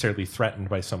 necessarily threatened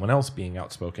by someone else being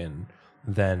outspoken,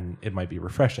 then it might be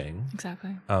refreshing.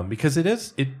 Exactly. Because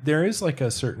there is like a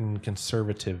certain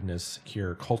conservativeness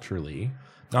here culturally,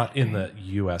 not in the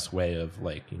U.S. way of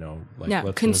like, like Yeah,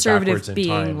 let's conservative move backwards in being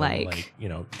time and, like-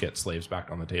 get slaves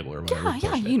back on the table or whatever.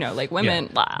 Yeah, bullshit. like women.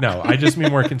 Yeah. Blah. No, I just mean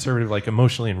more conservative, like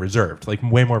emotionally and reserved, like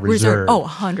way more reserved. Oh,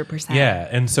 100%. Yeah,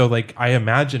 and so like I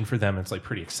imagine for them it's like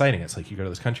pretty exciting. It's like you go to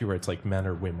this country where it's like men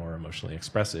are way more emotionally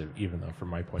expressive, even though from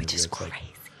my point Which of is view, it's crazy.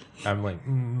 like I'm like,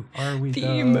 are we The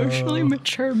though? emotionally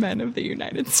mature men of the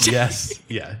United States.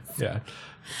 Yes, yeah,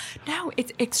 No,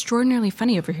 it's extraordinarily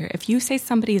funny over here. If you say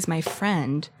somebody is my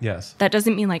friend, yes. that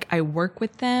doesn't mean like I work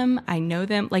with them, I know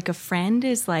them. Like a friend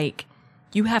is like,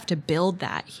 you have to build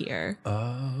that here.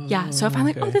 Oh, Yeah. So if I'm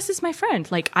like, okay. oh, this is my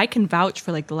friend, like I can vouch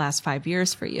for like the last 5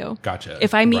 years for you. Gotcha.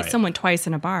 If I meet Right. someone twice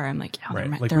in a bar, I'm like, yeah, Right.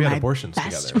 they're, Like, they're we had my abortions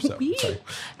best. together, so- we sorry.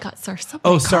 got our subway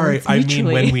Oh, sorry. cards I mean,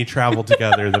 mutually. when we traveled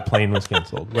together, the plane was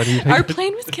canceled. What do you Our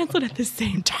plane was canceled at the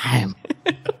same time.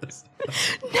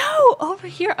 No, over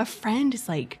here, a friend is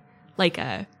like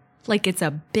it's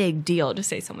a big deal to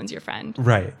say someone's your friend.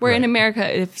 Right. Where in right.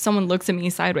 America, if someone looks at me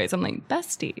sideways, I'm like,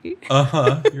 bestie.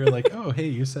 You're like, oh, hey,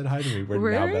 you said hi to me.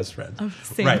 We're now We're best friends. of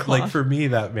the same right. cloth. Like for me,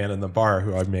 that man in the bar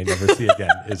who I may never see again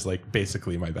is like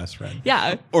basically my best friend.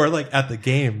 Yeah. Or like at the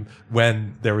game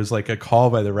when there was like a call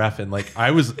by the ref and like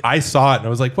I saw it and I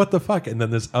was like, what the fuck? And then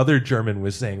this other German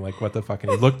was saying like, what the fuck?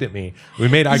 And he looked at me. We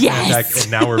made eye Yes. contact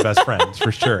and now we're best friends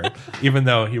for sure. Even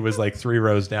though he was like 3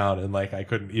 rows down and like I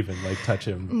couldn't even like touch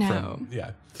him No, from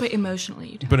But emotionally,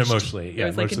 you touched. But emotionally, yeah, It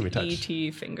was like emotionally an we touched.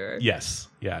 ET finger Yes,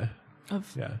 yeah.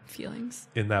 of Yeah. feelings.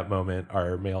 In that moment,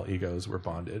 our male egos were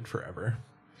bonded forever.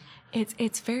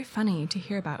 It's very funny to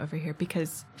hear about over here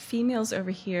because females over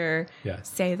here Yeah.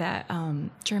 say that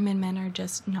German men are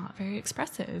just not very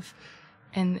expressive,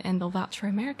 and they'll vouch for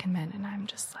American men, and I'm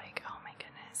just like, oh my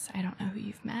goodness, I don't know who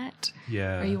you've met.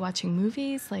 Yeah. Are you watching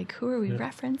movies? Like, who are we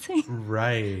referencing?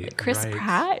 Right. Chris right.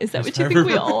 Pratt? Is that Chris what you Pratt. think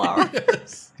we all are?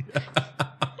 Yes.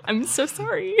 I'm so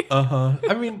sorry.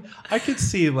 I mean, I could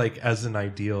see like as an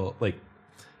ideal, like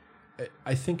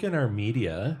I think in our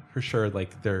media for sure,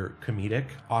 like they're comedic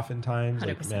oftentimes,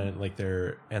 like 100%. men, like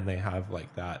they have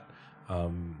like that.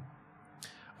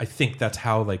 I think that's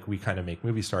how like we kind of make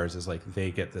movie stars is like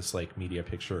they get this like media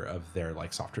picture of their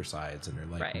like softer sides and they're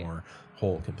like Right. more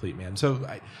whole, complete man. So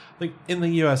I like in the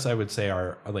U.S. I would say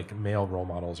our like male role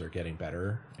models are getting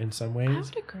better in some ways. I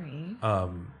would agree.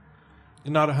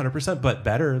 Not 100%, but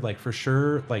better. Like for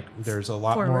sure, like there's a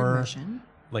lot Forward more. motion.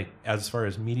 Like as far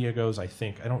as media goes, I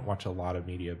think I don't watch a lot of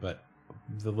media, but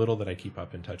the little that I keep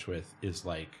up in touch with is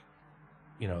like,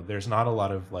 you know, there's not a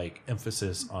lot of like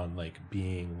emphasis on like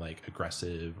being like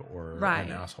aggressive or Right.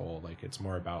 an asshole. Like it's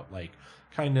more about like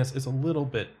kindness. It's a little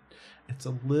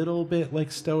bit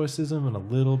like stoicism and a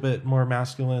little bit more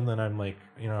masculine than I'm like,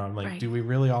 you know, I'm like, Right. do we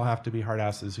really all have to be hard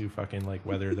asses who fucking like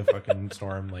weather the fucking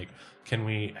storm? Like, can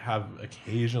we have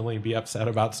occasionally be upset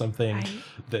about something Right.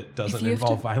 that doesn't If you have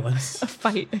involve to- violence?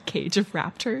 Fight a cage of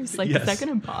raptors? Like, Yes. is that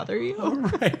going to bother you?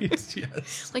 Right.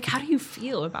 Yes. Like, how do you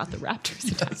feel about the raptors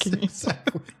attacking you?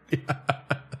 Exactly. Yeah.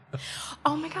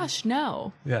 Oh my gosh,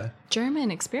 no. Yeah.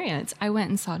 German experience. I went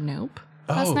and saw Nope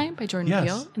last Oh, night by Jordan yes.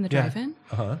 Peele in the Yeah. drive-in.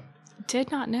 Uh-huh.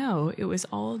 Did not know it was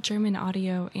all German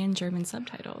audio and German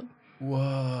subtitled.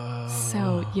 Whoa.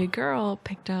 So your girl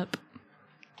picked up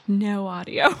no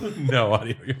audio. No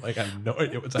audio. You're like, I have no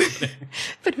idea what's happening.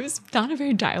 But it was not a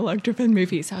very dialogue-driven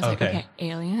movie. So I was like, Okay. okay,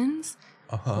 aliens,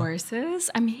 Uh-huh. horses,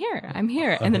 I'm here.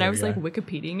 And then I was like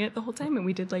Wikipediaing it the whole time. And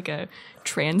we did like a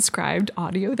transcribed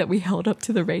audio that we held up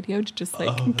to the radio to just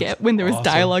like get when there was awesome.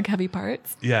 dialogue-heavy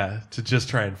parts. Yeah. To just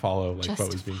try and follow like Just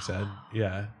what was being said.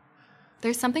 Yeah.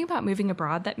 There's something about moving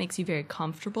abroad that makes you very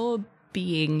comfortable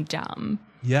being dumb.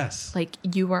 Yes. Like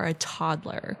you are a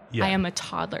toddler. Yeah. I am a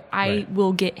toddler. I Right.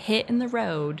 will get hit in the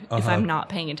road if Uh-huh. I'm not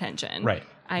paying attention. Right.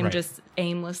 I'm Right. just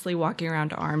aimlessly walking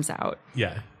around arms out.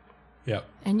 Yeah. Yep.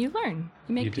 And you learn.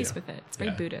 You make You peace do. with it. It's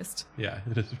very Yeah. Buddhist. Yeah.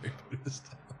 It is very Buddhist.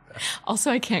 Also,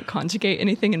 I can't conjugate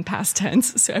anything in past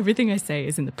tense, so everything I say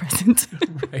is in the present.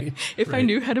 Right. If I Right.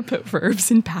 knew how to put verbs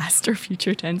in past or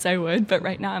future tense, I would. But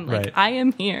right now, I'm like, Right. I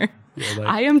am here. You're like-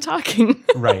 I am talking.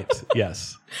 Right.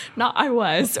 Yes. Not I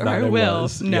was or Not I will.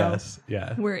 was. No. Yes.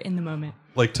 Yeah. We're in the moment.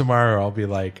 Like tomorrow I'll be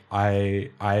like, I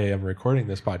am recording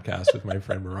this podcast with my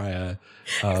friend Mariah.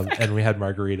 And we had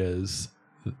margaritas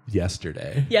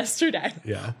yesterday. Yesterday.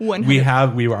 Yeah.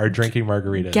 100. We are drinking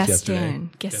margaritas yesterday.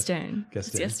 Gaston. It's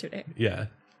Gaston. yesterday. Yeah.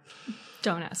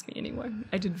 Don't ask me anymore.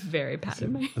 I did very bad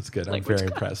in my That's good. I'm language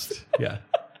very class. impressed. Yeah.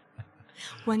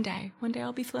 One day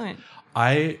I'll be fluent.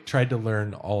 I tried to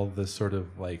learn all of the sort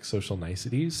of like social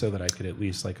niceties so that I could at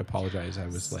least like apologize. I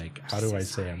was like, how do I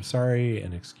say I'm sorry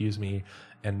and excuse me?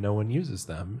 And no one uses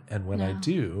them. And when I No.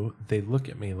 do, they look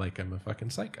at me like I'm a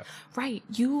fucking psycho. Right.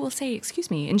 You will say,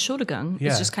 excuse me. Entschuldigung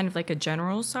Yeah. is just kind of like a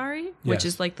general sorry, which Yes.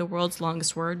 is like the world's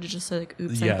longest word to just say like,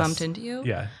 oops, I Yes. bumped into you.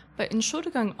 Yeah. But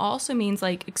Entschuldigung also means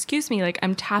like, excuse me, like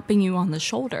I'm tapping you on the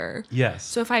shoulder. Yes.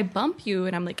 So if I bump you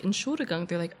and I'm like, Entschuldigung,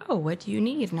 they're like, oh, what do you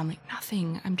need? And I'm like,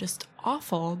 nothing. I'm just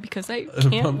awful because I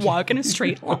can't bumped walk in a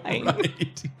straight line.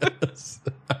 Right. Yes.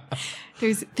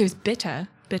 There's bitte.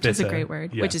 Bitte is a Bitte, great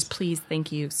word, which is yes. please, thank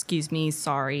you, excuse me,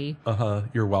 sorry.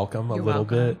 You're welcome a You're little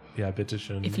welcome. bit. Yeah, bitte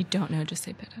schön. If you don't know, just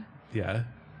say bitte. Yeah.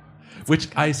 Which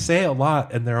I say a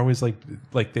lot and they're always like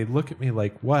they look at me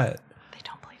like, what? They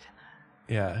don't believe in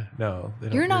that. Yeah, no. They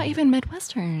don't You're not really- even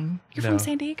Midwestern. You're No. from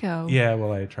San Diego. Yeah,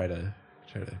 well, I try to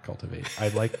cultivate. I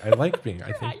like being.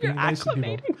 I think You're being nice to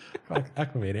people.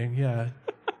 Acclimating, yeah.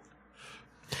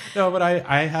 No, but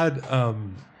I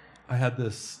had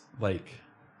this like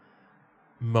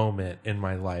moment in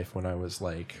my life when I was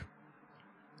like,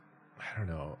 I don't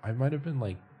know, I might have been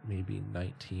like maybe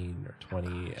 19 or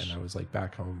 20, and I was like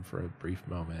back home for a brief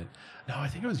moment. No, I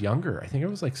think I was younger. I think I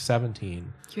was like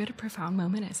 17. You had a profound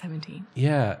moment at 17.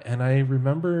 Yeah, and I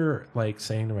remember like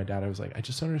saying to my dad, I was like, I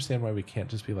just don't understand why we can't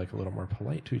just be like a little more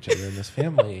polite to each other in this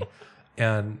family.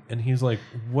 And he's like,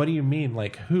 what do you mean?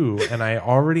 Like, who? And I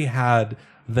already had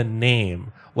the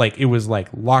name. Like, it was like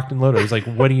locked and loaded. I was like,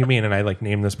 what do you mean? And I like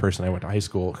named this person I went to high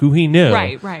school who he knew.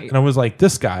 Right. And I was like,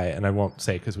 this guy, and I won't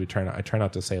say because I try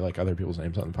not to say like other people's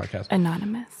names on the podcast.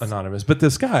 Anonymous. But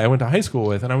this guy I went to high school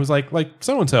with, and I was like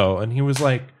so-and-so. And he was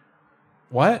like,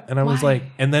 what? And I was like,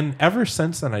 and then ever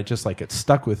since then, I just like, it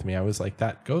stuck with me. I was like,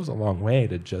 that goes a long way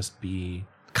to just be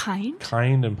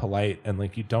kind and polite. And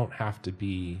like, you don't have to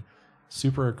be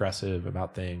super aggressive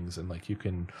about things. And like, you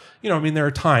can, I mean, there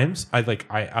are times I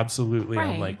absolutely,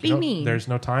 I'm like, there's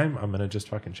no time. I'm going to just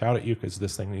fucking shout at you because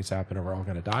this thing needs to happen or we're all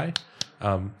going to die.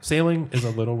 Sailing is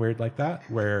a little weird like that,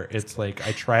 where it's like,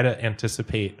 I try to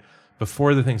anticipate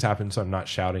before the things happen, so I'm not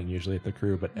shouting usually at the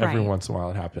crew, but every once in a while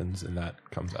it happens and that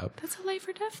comes up. That's a life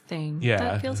or death thing. Yeah.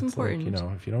 That feels important.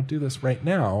 Like, if you don't do this right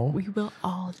now, we will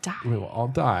all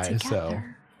die. Together. So,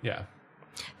 yeah.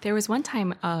 There was one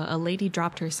time a lady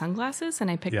dropped her sunglasses and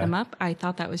I picked them up. I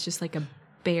thought that was just like a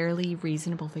barely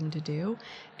reasonable thing to do.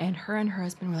 And her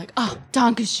husband were like, oh,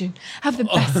 Dankeschön. Have the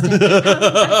best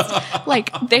day.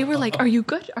 Like, they were like, are you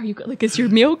good? Like, is your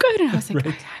meal good? And I was like,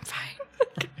 I'm fine.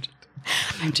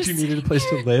 Do you needed a place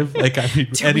to live? Like, I mean,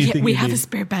 anything we have a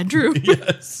spare bedroom.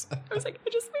 Yes. I was like, I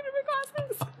just needed my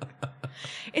glasses.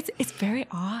 It's very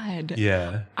odd.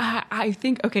 Yeah. I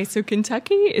think, okay, so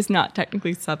Kentucky is not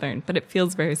technically Southern, but it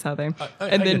feels very Southern.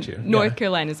 And then North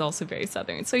Carolina is also very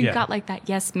Southern. So you've got like that,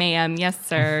 yes, ma'am, yes,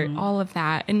 sir, all of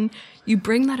that. And you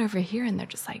bring that over here and they're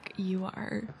just like, you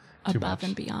are above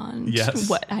and beyond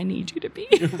what I need you to be.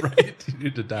 Right. You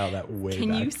need to dial that way Can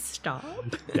back. you stop?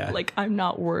 Yeah. Like, I'm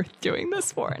not worth doing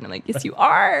this for. And I'm like, yes, you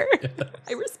are. Yes.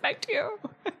 I respect you.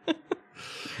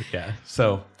 Yeah.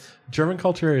 So German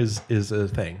culture is a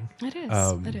thing. It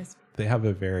is. It is. They have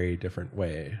a very different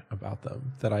way about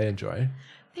them that I enjoy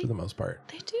for the most part.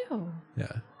 They do.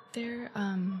 Yeah. They're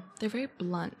very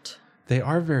blunt. They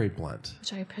are very blunt,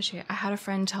 which I appreciate. I had a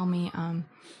friend tell me,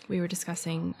 we were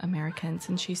discussing Americans,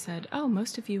 and she said, "Oh,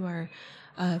 most of you are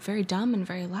very dumb and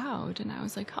very loud." And I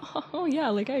was like, "Oh, yeah,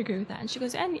 like I agree with that." And she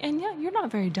goes, "And yeah, you're not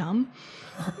very dumb."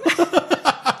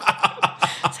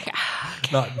 It's like,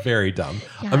 okay. Not very dumb.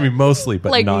 Yeah. I mean, mostly,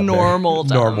 but like not normal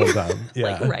very, dumb. Normal dumb.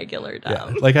 Yeah. Like regular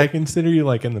dumb. Yeah. Like I consider you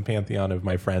like in the pantheon of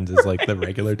my friends as like the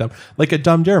regular dumb, like a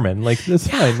dumb German. Like that's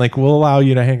fine. Like we'll allow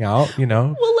you to hang out.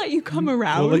 We'll let you come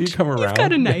around. We'll let you come around. You've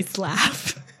got a nice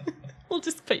laugh. We'll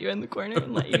just put you in the corner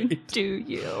and let you do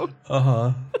you.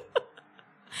 Yeah.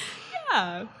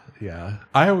 Yeah.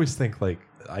 I always think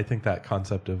I think that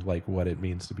concept of like what it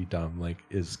means to be dumb like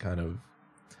is kind of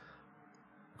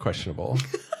questionable.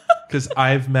 Because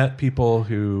I've met people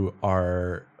who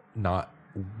are not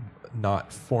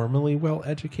formally well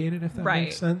educated, if that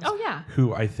makes sense. Oh yeah.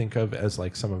 Who I think of as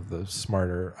like some of the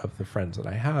smarter of the friends that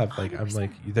I have. Like 100%. I'm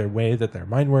like their way that their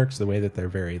mind works, the way that they're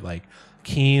very like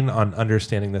keen on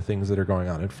understanding the things that are going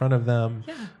on in front of them.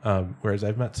 Yeah. Whereas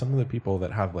I've met some of the people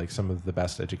that have like some of the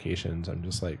best educations. I'm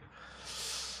just like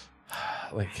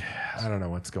I don't know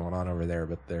what's going on over there,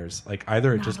 but there's like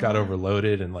either it just got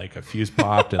overloaded and like a fuse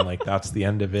popped and like that's the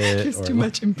end of it. There's or too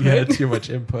much input. Yeah, too much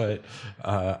input.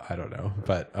 I don't know.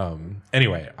 But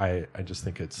anyway, I just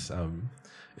think it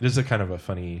is a kind of a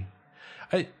funny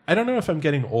I don't know if I'm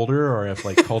getting older or if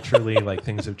like culturally like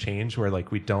things have changed where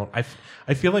like we don't I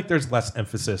feel like there's less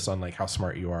emphasis on like how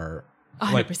smart you are.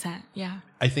 100%, yeah.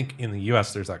 I think in the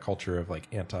U.S. there's that culture of like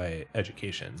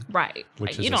anti-education, right?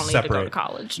 Which you is don't need to go to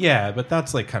college. Yeah, but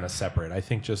that's like kind of separate. I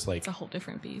think just like it's a whole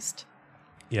different beast.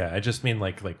 Yeah, I just mean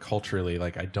like culturally,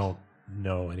 like I don't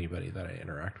know anybody that I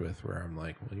interact with where I'm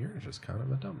like, well, you're just kind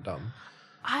of a dumb.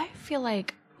 I feel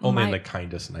like only in the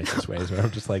kindest, nicest ways where I'm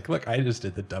just like, look, I just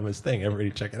did the dumbest thing. Everybody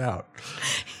check it out.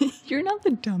 You're not the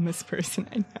dumbest person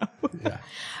I know. Yeah.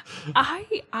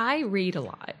 I read a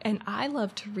lot and I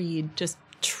love to read just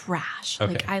trash.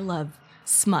 Okay. Like I love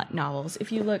smut novels.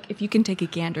 If you can take a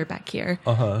gander back here,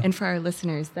 and for our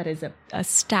listeners, that is a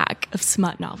stack of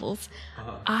smut novels.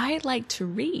 I like to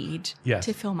read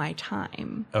to fill my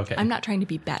time. Okay. I'm not trying to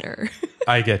be better.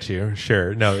 I get you.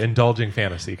 Sure. No, indulging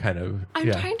fantasy kind of.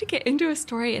 I'm trying to get into a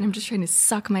story and I'm just trying to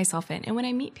suck myself in. And when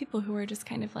I meet people who are just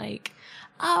kind of like,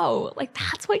 oh, like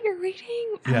that's what you're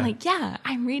reading? I'm like, yeah,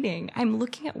 I'm reading. I'm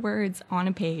looking at words on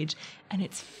a page and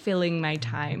it's filling my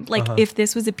time. Like if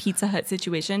this was a Pizza Hut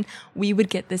situation, we would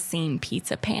get the same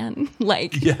pizza pan.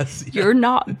 Like, you're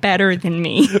not better than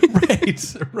me.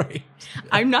 Right.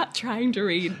 I'm not trying to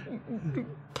read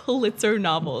Pulitzer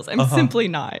novels. I'm simply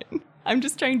not. I'm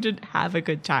just trying to have a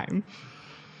good time.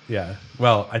 Yeah.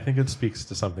 Well, I think it speaks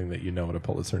to something that you know what a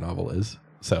Pulitzer novel is.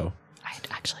 So I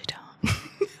actually don't.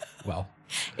 Well,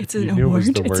 It's an You knew it was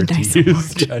award. the It's word a nice to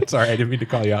use. award. Yeah, sorry, I didn't mean to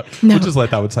call you out. No, We'll just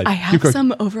let that one slide. I Keep have going.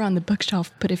 some over on the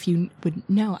bookshelf, but if you would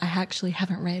know, I actually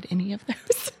haven't read any of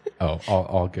those. Oh,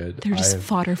 all good. They're just I've-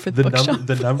 fodder for the the bookshelf.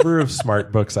 the number of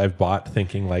smart books I've bought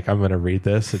thinking like I'm going to read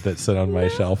this that sit on my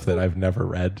shelf that I've never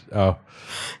read. Oh,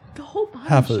 The whole bottom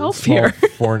half a shelf small here.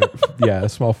 a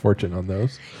small fortune on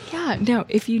those. Yeah, no,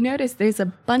 if you notice, there's a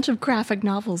bunch of graphic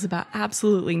novels about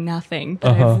absolutely nothing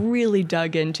that Uh-huh. I've really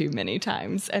dug into many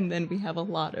times. And then we have a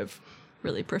lot of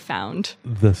really profound,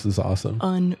 This is awesome.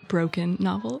 unbroken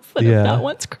novels that Yeah. have not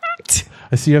once cracked.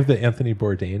 I see you have the Anthony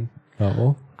Bourdain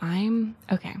novel.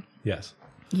 Okay. Yes.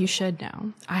 You should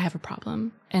know I have a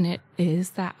problem, and it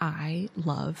is that I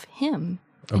love him,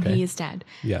 and Okay. he is dead.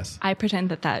 Yes. I pretend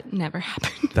that never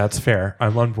happened. That's fair.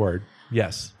 I'm on board.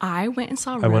 Yes. I went and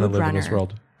saw I want to live in this Roadrunner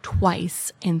world.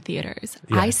 twice in theaters.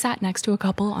 Yeah. I sat next to a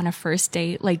couple on a first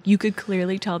date. Like, you could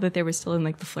clearly tell that they were still in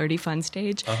like the flirty fun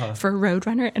stage for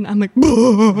Roadrunner, and I'm like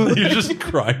You just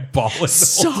cry bawling.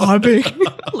 sobbing.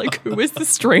 Like, who is the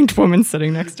strange woman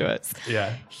sitting next to us?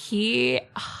 Yeah.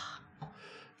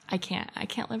 I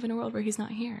can't live in a world where he's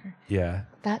not here. Yeah.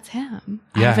 That's him.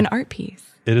 I Yeah. have an art piece.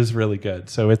 It is really good.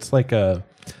 So it's like a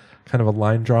kind of a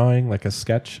line drawing, like a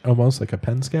sketch, almost like a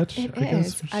pen sketch. It I guess,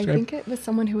 is. would you I describe? think it was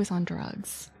someone who was on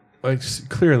drugs. Like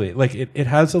clearly, like it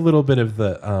has a little bit of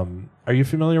the. Are you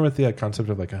familiar with the concept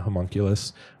of like a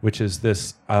homunculus, which is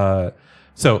this?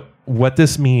 So what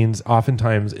this means,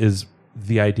 oftentimes, is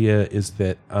the idea is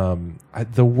that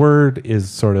the word is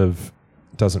sort of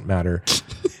doesn't matter.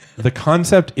 The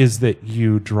concept is that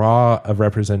you draw a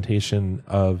representation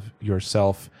of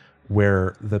yourself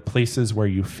where the places where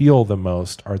you feel the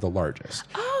most are the largest.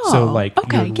 So like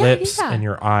okay. your Yeah, lips yeah. and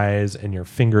your eyes and your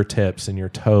fingertips and your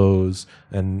toes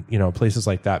and places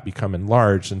like that become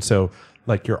enlarged. And so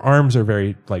like your arms are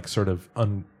very like sort of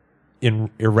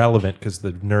irrelevant because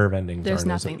the nerve endings There's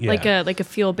aren't as- nothing yeah. like a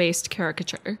feel-based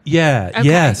caricature. Yeah. Okay.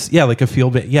 Yes. Yeah. Like a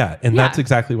feel bit. Yeah. And Yeah. that's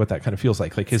exactly what that kind of feels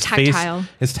like. Like his Tactile. face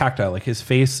is tactile. Like his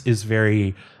face is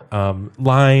very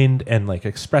lined and like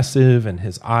expressive, and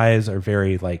his eyes are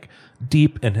very like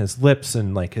deep, and his lips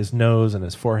and like his nose and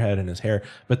his forehead and his hair.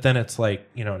 But then it's like,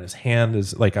 and his hand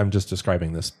is like, I'm just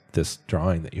describing this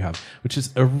drawing that you have, which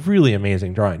is a really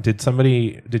amazing drawing.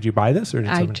 Did you buy this or did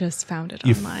I somebody? just found it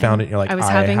You online. found it. You're like, I was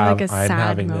having like a I'm sad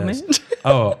having moment. This.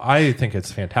 Oh, I think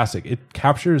it's fantastic. It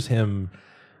captures him.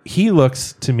 He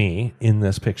looks to me in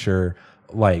this picture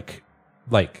like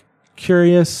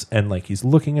curious and like he's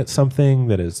looking at something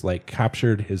that is like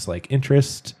captured his like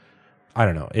interest. I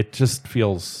don't know. It just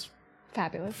feels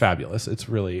fabulous. It's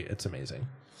amazing.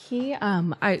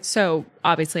 So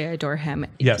obviously I adore him.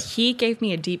 Yes. He gave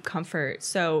me a deep comfort.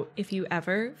 So if you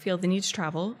ever feel the need to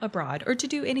travel abroad or to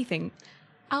do anything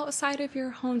outside of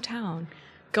your hometown,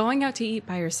 going out to eat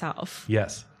by yourself,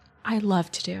 Yes. I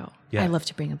love to do. Yeah. I love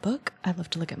to bring a book. I love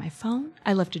to look at my phone.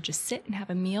 I love to just sit and have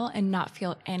a meal and not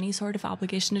feel any sort of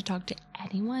obligation to talk to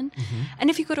anyone. And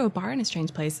if you go to a bar in a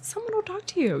strange place, someone will talk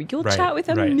to you. You'll Right, chat with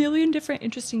a right. million different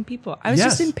interesting people. I was Yes.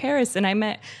 just in Paris and I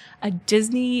met a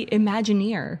Disney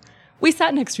Imagineer. We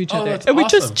sat next to each other that's and we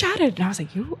awesome. just chatted. And I was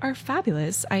like, you are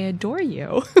fabulous. I adore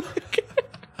you.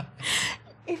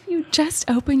 If you just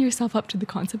open yourself up to the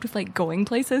concept of like going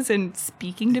places and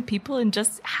speaking to people and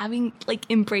just having like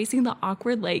embracing the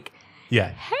awkward, like, Yeah.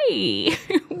 hey,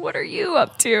 what are you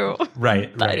up to?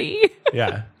 Right. buddy? Right.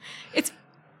 Yeah. It's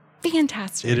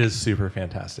fantastic. It is super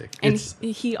fantastic. And It's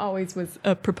he always was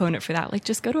a proponent for that. Like,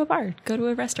 just go to a bar, go to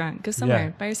a restaurant, go somewhere Yeah.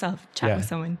 by yourself, chat Yeah. with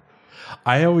someone.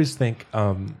 I always think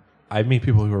I meet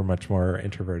people who are much more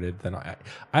introverted than I.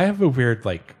 I have a weird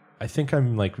like. I think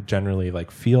I'm like generally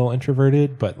like feel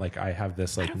introverted, but like I have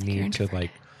this like don't think you're need to like.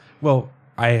 Well,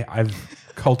 I've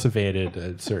cultivated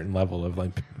a certain level of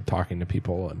like talking to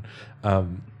people,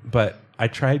 and but I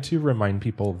try to remind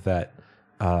people that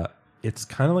it's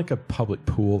kind of like a public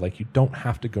pool. Like you don't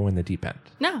have to go in the deep end.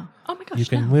 No. Oh my gosh. You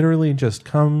can no. literally just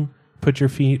come, put your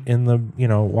feet in the,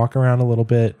 walk around a little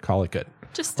bit, call it good.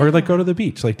 Just Or like go to the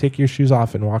beach, like take your shoes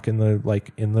off and walk in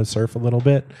the surf a little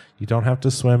bit. You don't have to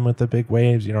swim with the big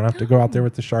waves. You don't have to go out there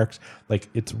with the sharks. Like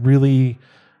it's really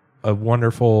a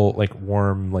wonderful, like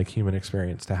warm, like human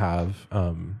experience to have.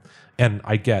 And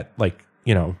I get like,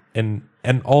 and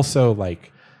also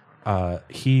like,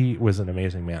 he was an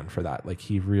amazing man for that. Like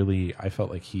he really, I felt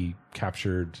like he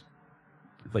captured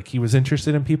like he was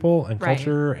interested in people and Right.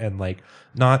 culture and like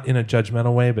not in a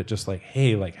judgmental way, but just like,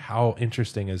 hey, like how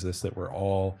interesting is this that we're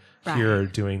all here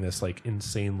Right. doing this like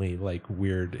insanely like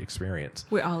weird experience.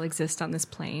 We all exist on this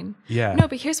plane. Yeah. No,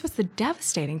 but here's what's the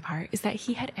devastating part is that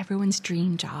he had everyone's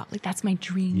dream job. Like, that's my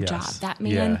dream Yes. job. That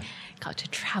man Yeah. got to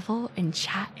travel and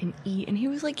chat and eat. And he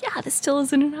was like, yeah, this still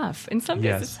isn't enough. And some days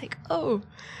Yes. it's like, oh,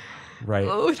 Right.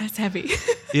 that's heavy.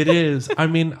 It is. I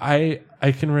mean, I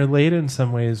can relate in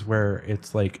some ways where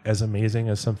it's like as amazing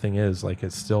as something is, like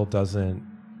it still doesn't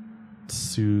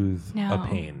soothe No, a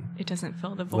pain. it doesn't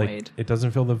fill the Like void. it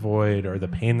doesn't fill the void, or the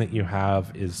pain that you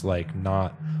have is like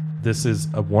not. This is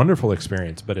a wonderful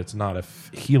experience, but it's not a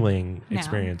healing No.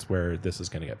 experience where this is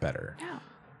going to get better. No.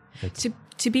 It's,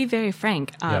 To be very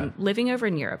frank, Yeah. living over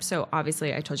in Europe, so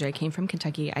obviously I told you I came from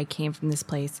Kentucky. I came from this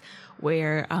place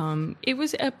where it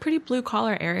was a pretty blue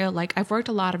collar area. Like, I've worked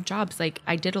a lot of jobs. Like,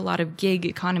 I did a lot of gig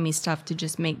economy stuff to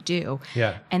just make do.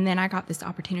 Yeah. And then I got this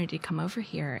opportunity to come over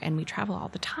here, and we travel all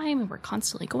the time, and we're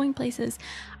constantly going places.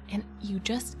 And you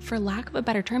just, for lack of a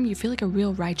better term, you feel like a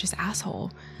real righteous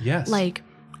asshole. yes. Like,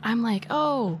 I'm like,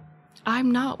 oh,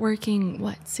 I'm not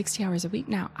working, 60 hours a week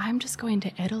now. I'm just going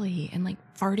to Italy and like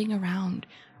farting around,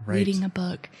 Right. reading a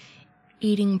book,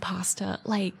 eating pasta.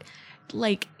 Like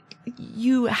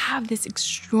you have this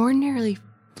extraordinarily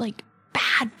like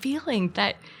bad feeling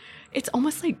that it's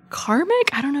almost like karmic.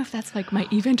 I don't know if that's like my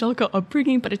evangelical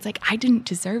upbringing, but it's like, I didn't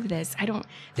deserve this.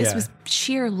 This Yeah. was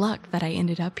sheer luck that I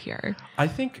ended up here. I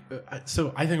think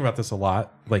so. I think about this a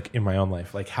lot, like in my own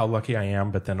life, like how lucky I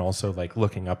am, but then also like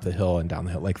looking up the hill and down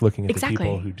the hill, like looking at Exactly. the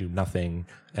people who do nothing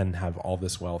and have all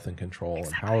this wealth and control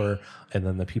and power, and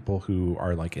then the people who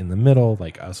are like in the middle,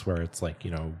 like us, where it's like,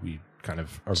 you know, we kind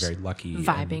of are very lucky,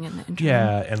 Vibing in the interim.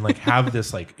 yeah, and like have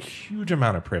this like huge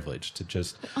amount of privilege to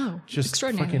just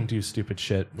extraordinary. fucking do stupid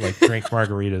shit, like drink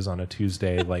margaritas on a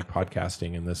Tuesday, like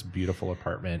podcasting in this beautiful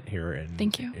apartment here in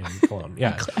Thank you. in Cologne.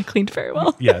 Yeah. I cleaned very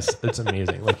well. Yes, it's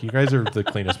amazing. Like you guys are the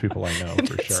cleanest people I know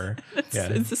for sure. Yeah.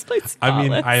 This place I mean,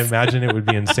 spotless. I imagine it would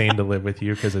be insane to live with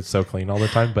you because it's so clean all the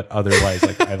time. But otherwise,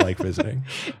 like I like visiting.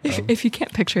 If you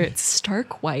can't picture it,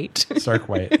 stark white. Stark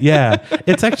white. Yeah,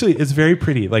 it's very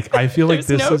pretty. Like I feel like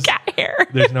There's this no is. cat hair.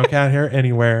 There's no cat hair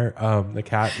anywhere. The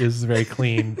cat is very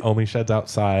clean. Only sheds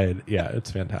outside. Yeah,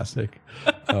 it's fantastic.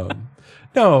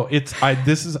 No,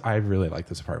 I really like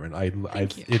this apartment.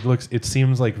 Thank you. It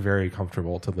seems like very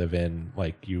comfortable to live in.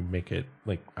 Like you make it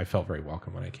like I felt very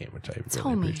welcome when I came, which I really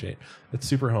homey. appreciate. It's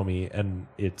super homey and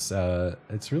it's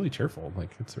really cheerful.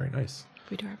 Like it's very nice.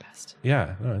 We do our best.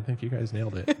 Yeah, no, I think you guys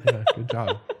nailed it. Yeah, good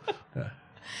job. Yeah.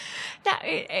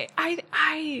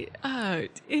 Yeah,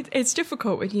 it's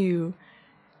difficult when you.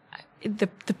 The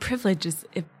privilege is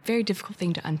a very difficult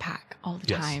thing to unpack all the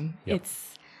Yes. time. Yep. It's.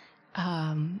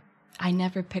 I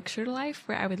never pictured a life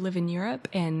where I would live in Europe,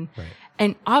 and Right.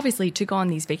 and obviously to go on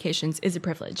these vacations is a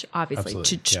privilege. Obviously,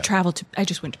 Absolutely, to yeah. travel to. I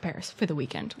just went to Paris for the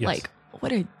weekend. Yes. Like,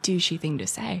 what a douchey thing to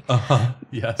say.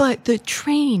 Yes. But the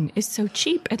train is so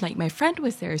cheap, and like my friend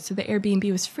was there, so the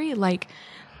Airbnb was free. Like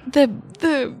the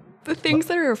things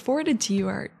that are afforded to you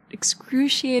are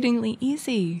excruciatingly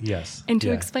easy. Yes. And to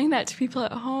Yeah. explain that to people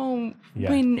at home Yeah.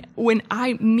 when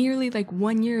I merely like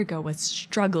 1 year ago was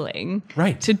struggling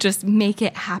Right. to just make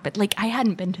it happen. Like I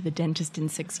hadn't been to the dentist in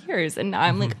 6 years, and now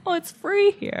I'm like, oh, it's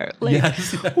free here. Like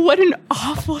Yes. what an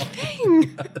awful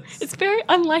thing. It's very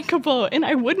unlikable, and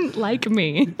I wouldn't like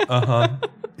me.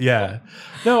 Yeah.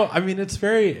 No, I mean it's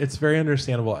very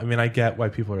understandable. I mean, I get why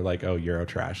people are like, "Oh, Euro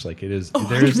trash." Like it is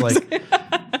there's like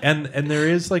and there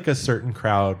is like a certain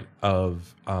crowd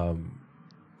of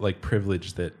like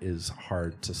privilege that is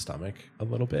hard to stomach a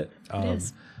little bit.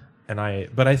 is.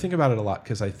 But I think about it a lot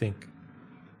cuz I think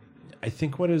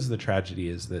what is the tragedy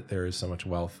is that there is so much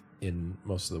wealth in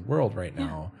most of the world right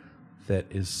now that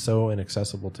is so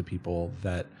inaccessible to people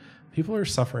that people are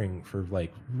suffering for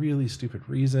like really stupid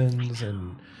reasons,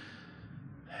 and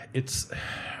it's,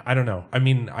 I don't know. I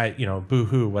mean,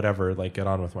 boo-hoo, whatever, like get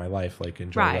on with my life, like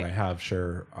enjoy Right. what I have.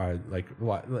 Sure. I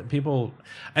like people.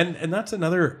 And that's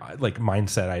another like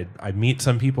mindset. I meet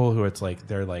some people who it's like,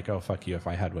 they're like, oh, fuck you. If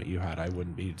I had what you had, I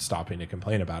wouldn't be stopping to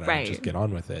complain about it. I'd Right. just get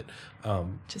on with it.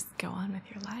 Just go on with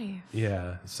your life.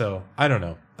 Yeah. So I don't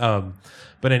know.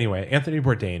 But anyway, Anthony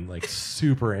Bourdain, like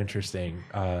super interesting.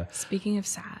 Speaking of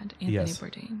sad, Anthony Yes.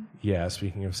 Bourdain. Yeah.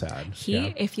 Speaking of sad, He,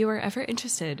 yeah. if you are ever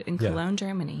interested in Yeah. Cologne,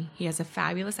 Germany, he has a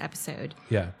fabulous fabulous episode.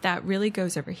 Yeah. That really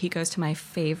goes over. He goes to my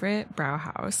favorite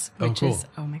Brauhaus, which is,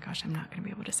 oh my gosh, I'm not going to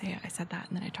be able to say it. I said that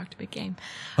and then I talked a big game.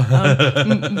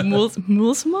 Mulsmal?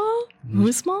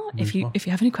 If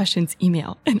you have any questions,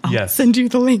 email and I'll send you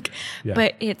the link. Yeah.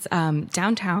 But it's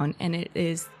downtown, and it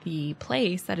is the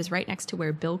place that is right next to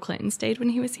where Bill Clinton stayed when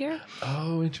he was here.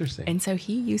 Oh, interesting. And so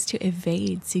he used to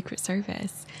evade Secret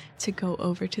Service to go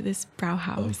over to this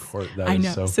Brauhaus. Of course, that I is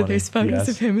know. so funny. There's photos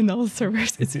of him in all the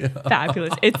servers. It's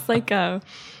fabulous. It's like oh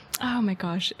my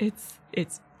gosh,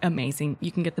 it's amazing.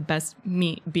 You can get the best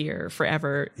meat beer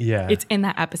forever. Yeah. It's in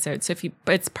that episode. So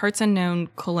it's Parts Unknown,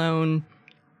 Cologne.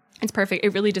 It's perfect.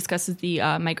 It really discusses the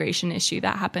migration issue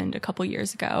that happened a couple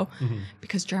years ago,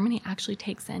 because Germany actually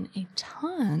takes in a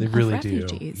ton of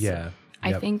refugees. Do. Yeah.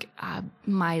 I think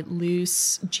my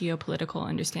loose geopolitical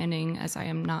understanding, as I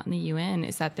am not in the UN,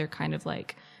 is that they're kind of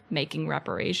like making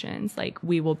reparations. Like,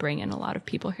 we will bring in a lot of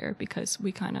people here because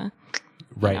we kind of,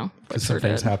 because some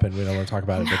things happen. We don't want to talk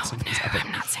about it, but some things happen.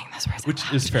 I'm not saying those words.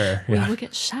 Which is fair. We will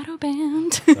get shadow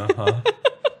banned.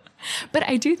 But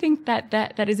I do think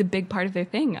that is a big part of their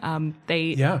thing.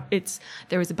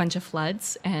 There was a bunch of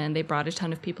floods, and they brought a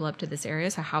ton of people up to this area.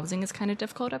 So housing is kind of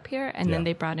difficult up here. And then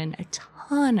they brought in a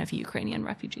ton of Ukrainian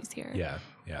refugees here. Yeah.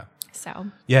 Yeah. So.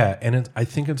 Yeah. And I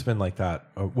think it's been like that.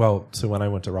 So when I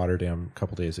went to Rotterdam a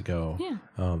couple days ago,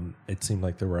 it seemed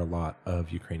like there were a lot of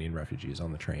Ukrainian refugees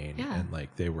on the train. Yeah. And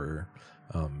like they were,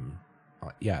 I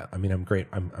mean,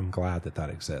 I'm glad that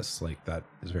exists. Like, that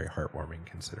is very heartwarming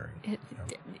considering.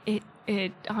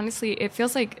 It honestly, it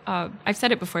feels like, I've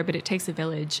said it before, but it takes a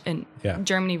village, and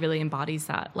Germany really embodies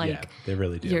that. Like, they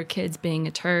really do. Your kid's being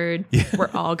a turd.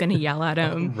 We're all going to yell at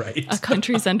him. Right. A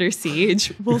country's under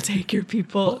siege. We'll take your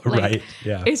people. Like, right.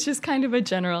 Yeah. It's just kind of a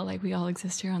general, like, we all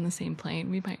exist here on the same plane.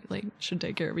 We might should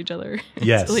take care of each other.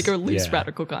 Yes. It's like a loose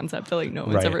radical concept that no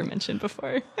one's ever mentioned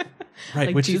before. Right.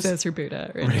 Like, which Jesus or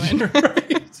Buddha or anyone.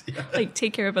 Right. Yeah. Like,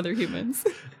 take care of other humans.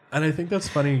 And I think that's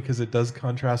funny because it does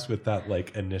contrast with that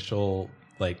initial,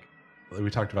 we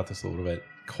talked about this a little bit,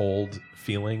 cold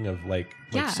feeling of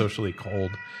socially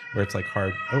cold, where it's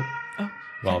hard.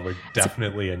 Well, we're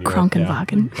definitely in Europe.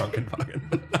 Krankenwagen.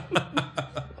 Krankenwagen.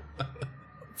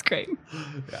 It's great.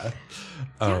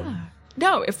 Yeah.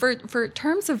 No, for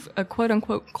terms of a quote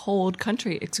unquote cold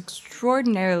country, it's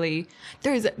extraordinarily,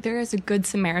 there is a good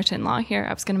Samaritan law here.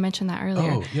 I was going to mention that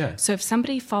earlier. Oh, yeah. So if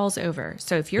somebody falls over,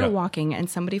 so if you're walking and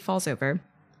somebody falls over,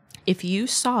 if you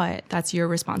saw it, that's your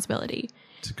responsibility.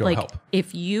 To go help.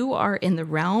 If you are in the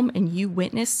realm and you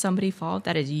witness somebody fall,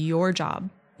 that is your job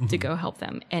to go help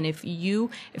them. And if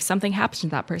something happens to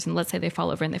that person, let's say they fall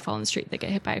over and they fall in the street, they get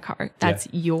hit by a car, that's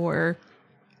your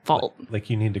fault.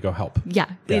 You need to go help. Yeah,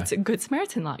 it's a good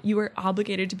Samaritan law. You are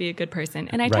obligated to be a good person.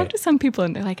 And I talked to some people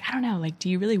and they're like, I don't know, do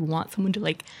you really want someone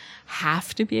to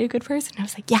have to be a good person? And I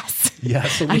was like, yes.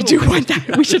 Yes. I do want that.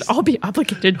 Yes. We should all be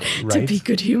obligated to be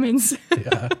good humans.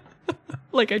 Yeah.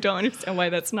 I don't understand why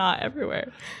that's not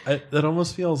everywhere. That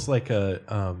almost feels like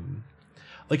oftentimes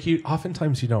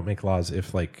you don't make laws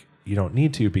if you don't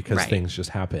need to, because things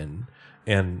just happen.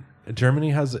 And Germany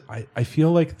has, I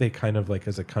feel like they kind of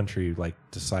as a country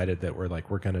decided that we're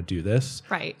going to do this,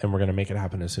 right, and we're going to make it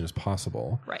happen as soon as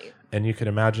possible, right. And you can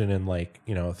imagine in 3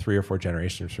 or 4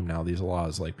 generations from now, these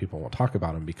laws people won't talk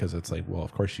about them because it's well,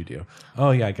 of course you do. Oh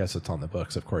yeah, I guess it's on the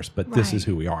books, of course, but this is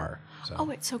who we are. So.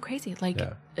 Oh, it's so crazy.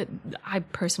 I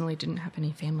personally didn't have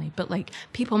any family, but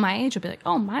people my age would be like,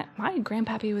 oh, my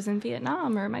grandpappy was in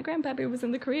Vietnam, or my grandpappy was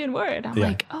in the Korean War, and I'm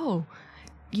like, oh.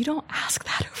 You don't ask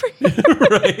that over here.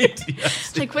 Right.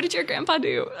 Yes. What did your grandpa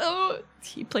do? Oh,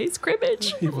 he plays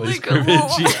cribbage. He plays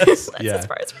cribbage, yes. That's as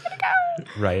far as we're going to go.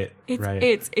 Right.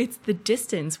 It's the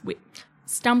distance.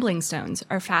 Stumbling stones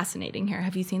are fascinating here.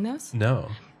 Have you seen those? No.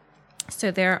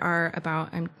 So there are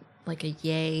about a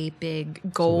yay big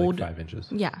gold. So 5 inches.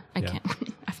 Yeah, I can't.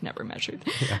 I've never measured.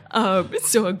 Yeah.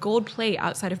 So a gold plate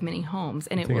outside of many homes,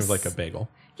 and it was a bagel.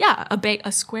 Yeah,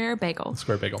 a square bagel. A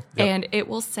square bagel. Yep. And it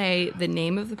will say the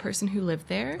name of the person who lived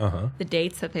there, the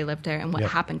dates that they lived there, and what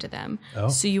happened to them. Oh.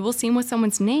 So you will see with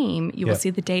someone's name, you will see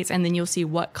the dates, and then you'll see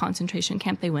what concentration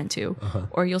camp they went to.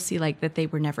 Or you'll see that they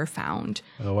were never found.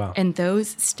 Oh, wow. And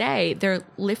those they're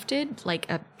lifted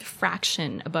a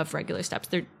fraction above regular steps.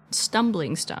 They're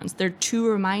stumbling stones. They're to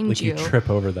remind you. You trip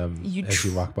over them as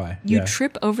you walk by. You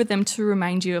trip over them to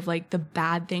remind you of the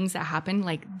bad things that happen.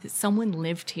 Someone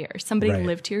lived here. Somebody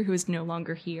lived here who is no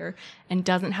longer here and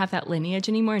doesn't have that lineage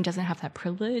anymore and doesn't have that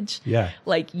privilege. Yeah.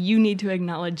 You need to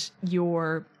acknowledge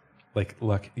your Like,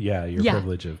 look, your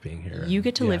privilege of being here. You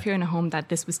get to live here in a home that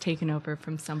this was taken over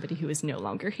from somebody who is no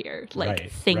longer here.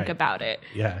 Like, think about it.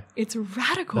 Yeah. It's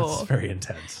radical. That's very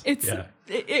intense. It's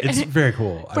very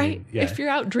cool. Right? I mean, if you're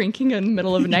out drinking in the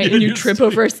middle of the night and you trip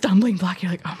over a stumbling block,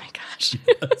 you're like, oh my gosh.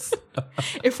 Yes.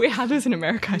 If we had this in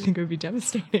America, I think it would be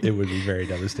devastating. It would be very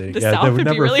devastating. The South would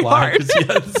be really hard.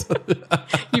 Yes.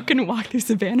 You can walk through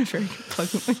Savannah very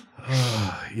pleasantly.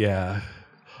 Yeah.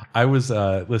 I was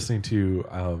listening to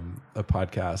a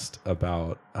podcast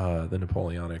about the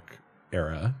Napoleonic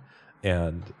era,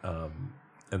 and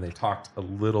they talked a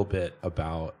little bit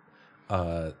about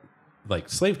like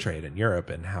slave trade in Europe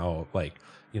and how, like,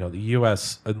 you know, the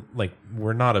U.S. Like,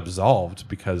 we're not absolved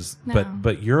because,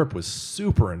 but Europe was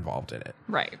super involved in it.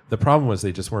 Right. The problem was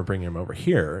they just weren't bringing them over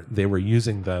here. They were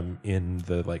using them in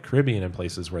the like Caribbean and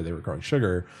places where they were growing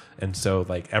sugar, and so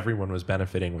like everyone was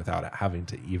benefiting without having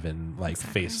to even like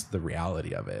face the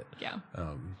reality of it. Yeah.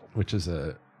 Which is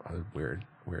a weird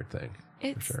thing.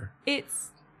 For sure.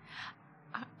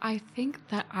 I think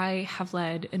that I have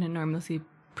led an enormously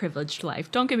privileged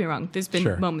life. Don't get me wrong. There's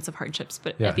been moments of hardships,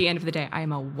 but at the end of the day, I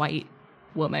am a white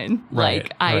woman. Right,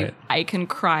 like I can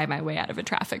cry my way out of a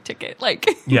traffic ticket. Like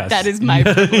that is my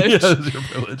privilege. Yes, your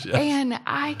privilege. Yes. And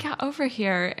I got over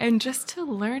here and just to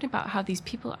learn about how these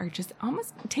people are just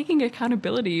almost taking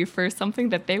accountability for something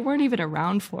that they weren't even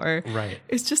around for. Right.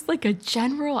 It's just like a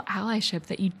general allyship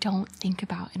that you don't think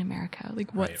about in America,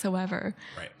 like whatsoever.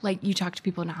 Right. Like you talk to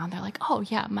people now and they're like, oh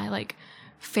yeah, my like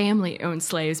family owned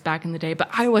slaves back in the day, but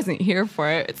I wasn't here for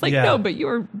it. It's like, no, but you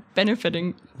were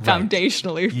benefiting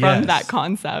foundationally from that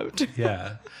concept.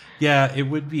 Yeah, it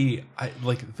would be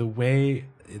like the way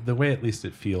at least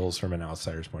it feels from an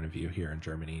outsider's point of view here in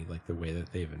Germany, like the way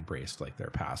that they've embraced like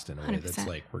their past in a way 100%. that's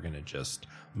like, we're going to just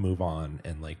move on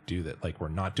and like do that. Like, we're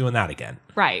not doing that again.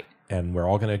 Right. And we're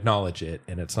all going to acknowledge it.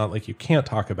 And it's not like you can't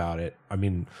talk about it. I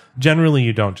mean, generally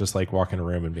you don't just like walk in a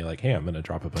room and be like, hey, I'm going to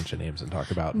drop a bunch of names and talk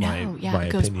about my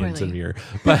opinions of your,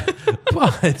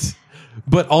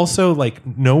 but also like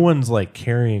no one's like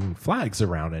carrying flags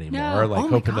around anymore, or like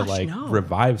hoping to like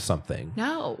revive something.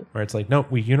 No. Where it's like, no,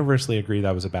 we universally agree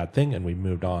that was a bad thing and we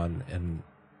moved on. And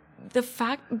the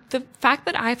fact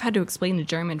that I've had to explain to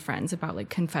German friends about like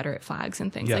Confederate flags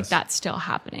and things like that's still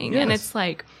happening. And it's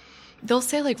like, they'll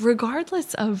say like,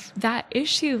 regardless of that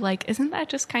issue, like, isn't that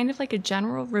just kind of like a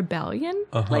general rebellion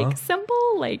like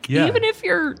symbol? Like, even if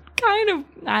you're kind of,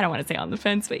 I don't want to say on the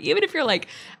fence, but even if you're like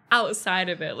outside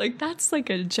of it, like that's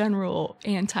like a general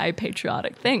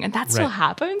anti-patriotic thing. And that still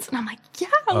happens. And I'm like,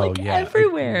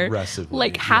 everywhere.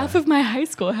 Like half of my high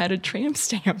school had a tramp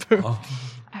stamp.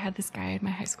 I had this guy in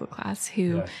my high school class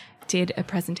who did a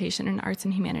presentation in arts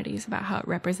and humanities about how it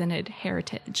represented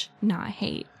heritage, not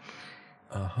hate.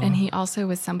 And he also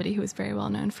was somebody who was very well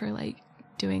known for like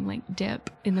doing like dip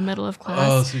in the middle of class.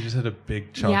 Oh, so he just had a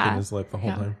big chunk in his lip the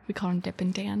whole time. We call him Dip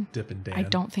and Dan. Dip and Dan. I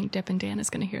don't think Dip and Dan is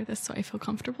going to hear this, so I feel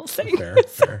comfortable saying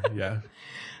fair, yeah.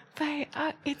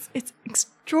 But it's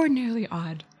extraordinarily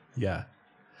odd. Yeah.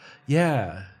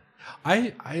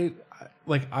 I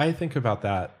think about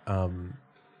that.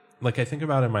 Like I think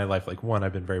about in my life, like one,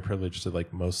 I've been very privileged to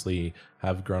like mostly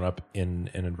have grown up in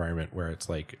an environment where it's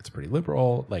like, it's pretty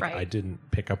liberal. Like I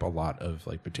didn't pick up a lot of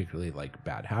like particularly like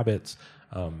bad habits,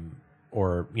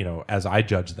 or, you know, as I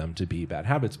judge them to be bad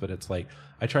habits, but it's like,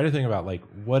 I try to think about like,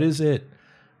 what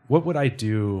would I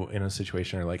do in a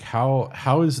situation, or like,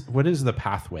 what is the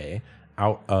pathway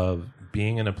out of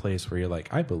being in a place where you're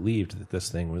like, I believed that this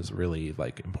thing was really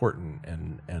like important,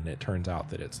 and it turns out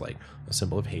that it's like a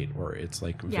symbol of hate, or it's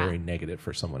like very negative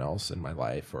for someone else in my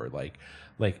life, or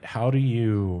like how do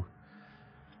you,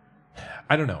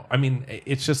 I don't know. I mean,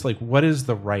 it's just like, what is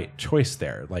the right choice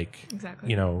there? Like,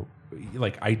 you know,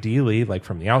 like ideally, like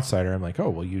from the outsider, I'm like, oh,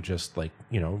 well, you just like,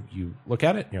 you know, you look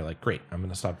at it and you're like, great, I'm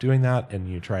going to stop doing that. And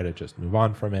you try to just move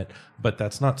on from it. But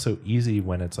that's not so easy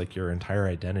when it's like your entire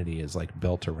identity is like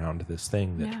built around this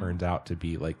thing that turns out to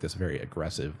be like this very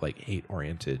aggressive, like hate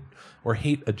oriented or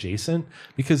hate adjacent,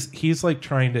 because he's like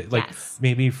trying to like,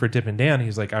 maybe for Dip and Dan,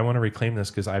 he's like, I want to reclaim this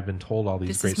because I've been told all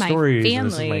these great stories. And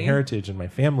this is my heritage and my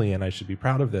family, and I should be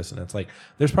proud of this. And it's like,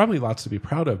 there's probably lots to be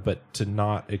proud of, but to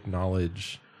not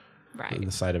acknowledge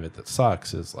the side of it that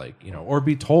sucks is like, you know, or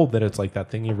be told that it's like that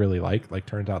thing you really like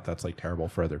turns out that's like terrible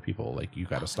for other people. Like, you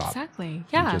got to stop. Exactly.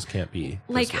 Yeah. You just can't be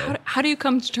like, how do you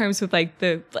come to terms with like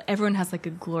everyone has like a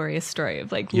glorious story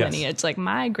of like lineage. Like,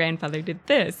 my grandfather did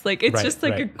this. Like, it's just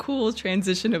like a cool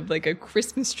transition of like a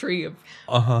Christmas tree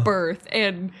of birth.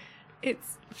 And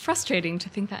it's frustrating to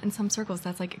think that in some circles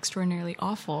that's like extraordinarily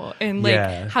awful. And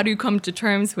like, how do you come to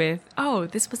terms with, oh,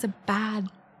 this was a bad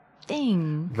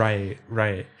thing.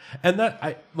 Right. And that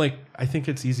I think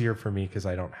it's easier for me because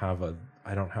I don't have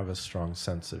a strong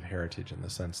sense of heritage in the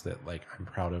sense that like I'm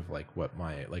proud of like what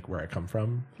my like where I come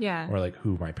from. Yeah. Or like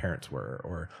who my parents were,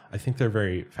 or I think they're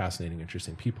very fascinating,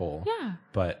 interesting people. Yeah.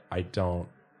 But I don't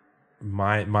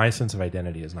my sense of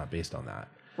identity is not based on that.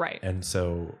 Right. And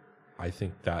so I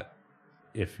think that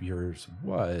if yours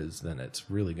was, then it's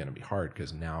really going to be hard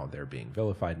because now they're being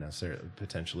vilified necessarily,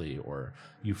 potentially, or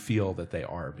you feel that they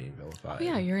are being vilified. Oh,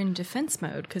 yeah, you're in defense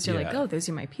mode because you're like, oh, those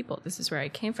are my people. This is where I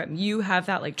came from. You have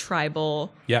that like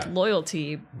tribal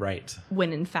loyalty. Right.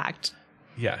 When in fact,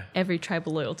 every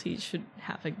tribal loyalty should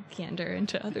have a gander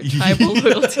into other tribal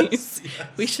loyalties. Yes.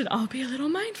 We should all be a little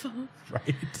mindful.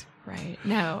 Right.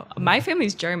 No, my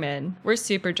family's German. We're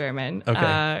super German.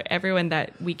 Okay. Everyone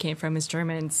that we came from is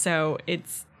German. So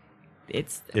it's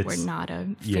we're not a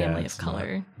family of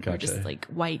color. We're just like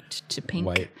white to pink.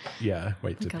 White to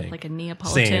pink. Like a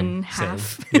Neapolitan half.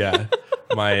 Same. Yeah.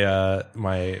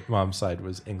 My mom's side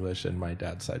was English and my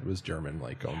dad's side was German,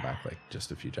 like going back like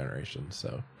just a few generations.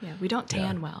 So yeah, we don't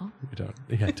tan well. We don't.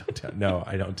 Yeah, don't tan. No,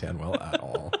 I don't tan well at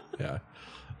all. Yeah.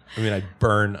 I mean, I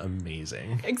burn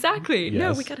amazing. Exactly. Yes.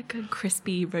 No, we got a good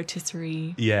crispy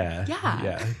rotisserie. Yeah.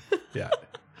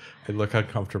 I look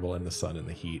uncomfortable in the sun and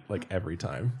the heat like every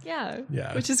time. Yeah.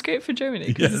 Yeah. Which is great for Germany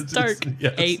because it's dark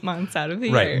 8 months out of the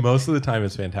year. Right. Most of the time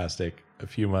it's fantastic. A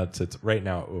few months it's right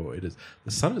now. Oh, it is.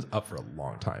 The sun is up for a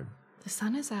long time. The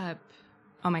sun is up.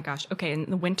 Oh my gosh. Okay. In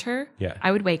the winter, yeah,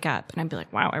 I would wake up and I'd be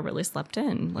like, wow, I really slept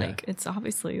in. Like it's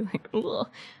obviously like, ugh.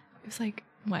 It was like,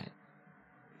 what?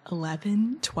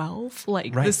 11, 12?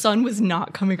 Like the sun was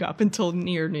not coming up until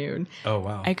near noon. Oh,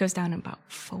 wow. It goes down at about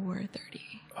 4:30.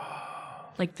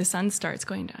 Like the sun starts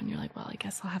going down. You're like, well, I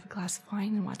guess I'll have a glass of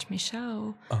wine and watch my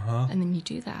show. And then you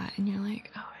do that and you're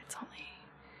like, oh, it's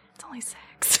only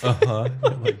 6.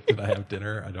 Like, did I have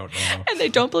dinner? I don't know. And they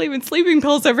don't believe in sleeping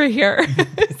pills over here.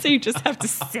 So you just have to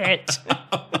sit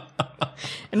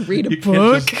and read a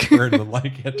book. Can't turn the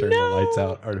lights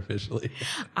out artificially.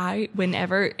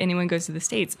 Whenever anyone goes to the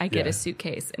States, I get a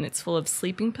suitcase and it's full of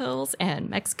sleeping pills and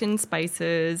Mexican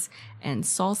spices and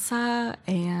salsa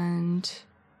and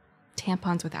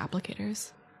tampons with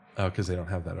applicators. Oh, because they don't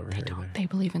have that over here. They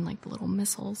believe in like the little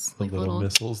missiles. The little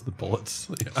missiles, the bullets.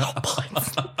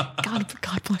 Bullets.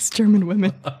 God bless German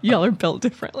women. Y'all are built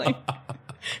differently.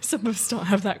 Some of us don't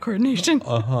have that coordination.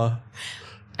 I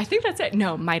think that's it.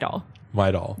 No, Midol.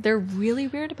 They're really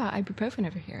weird about ibuprofen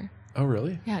over here. Oh,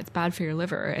 really? Yeah, it's bad for your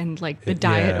liver. And like the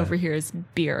diet over here is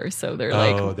beer. So they're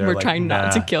we're like, trying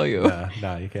not to kill you.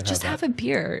 Nah, you can't just have a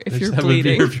beer if just you're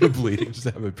bleeding. If you're bleeding, just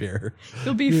have a beer.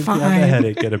 You'll be fine. If you have a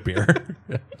headache, get a beer.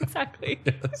 Exactly.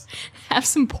 Yes. Have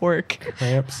some pork.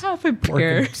 Cramps. Have a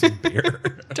beer. Some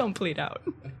beer. Don't bleed out.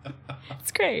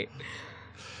 It's great.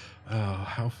 Oh,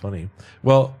 how funny.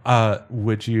 Well,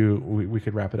 we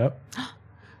could wrap it up.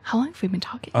 How long have we been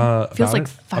talking? Feels like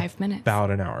 5 minutes.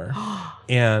 About an hour.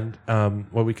 And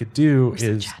what we could do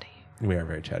is... so chatty. We are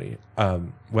very chatty.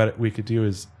 What we could do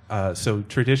is... so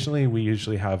traditionally, we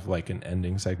usually have like an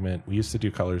ending segment. We used to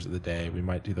do Colors of the Day. We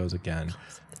might do those again.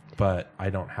 But I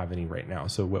don't have any right now.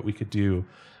 So what we could do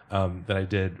that I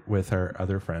did with our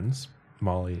other friends,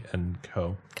 Molly and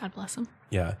Co. God bless them.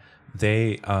 Yeah.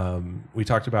 We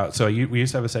talked about... So we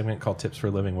used to have a segment called Tips for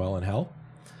Living Well in Hell.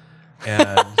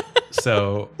 And...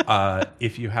 So,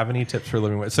 if you have any tips for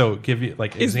living well, so give you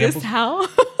like examples. Is this how?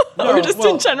 Or just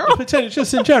in general?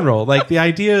 Just in general. Like the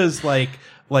idea is like,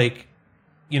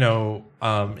 you know,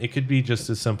 it could be just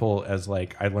as simple as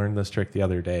like, I learned this trick the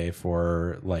other day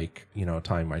for like, you know,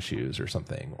 tying my shoes or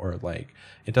something, or like,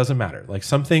 it doesn't matter. Like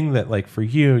something that like for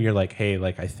you, you're like, hey,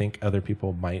 like, I think other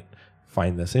people might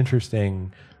find this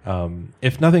interesting.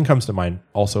 If nothing comes to mind,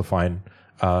 also fine.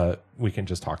 We can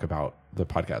just talk about the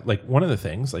podcast. Like one of the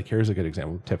things, like here's a good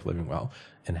example of tip living well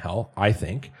in hell, I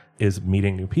think, is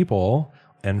meeting new people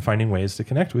and finding ways to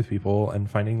connect with people and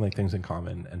finding like things in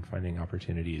common and finding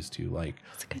opportunities to like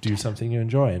do something you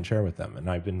enjoy and share with them. And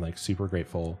I've been like super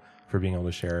grateful for being able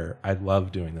to share. I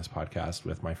love doing this podcast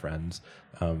with my friends.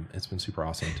 It's been super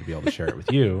awesome to be able to share it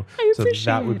with you. So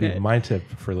that would be my tip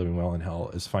for living well in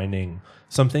hell, is finding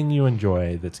something you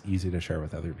enjoy that's easy to share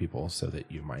with other people so that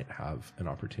you might have an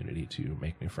opportunity to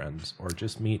make new friends or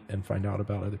just meet and find out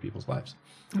about other people's lives.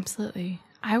 Absolutely.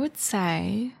 I would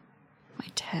say my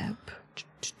tip,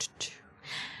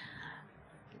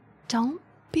 don't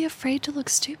be afraid to look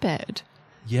stupid.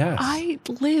 Yes. I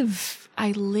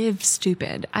live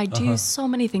stupid. I do so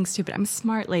many things stupid. I'm a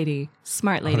smart lady.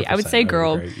 I would say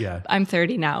girl. Yeah. I'm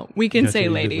 30 now. We can say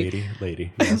lady.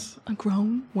 Lady. Yes. A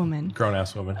grown woman.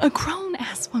 Grown-ass woman. A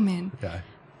grown-ass woman. Yeah.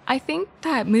 I think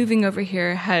that moving over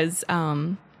here has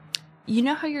you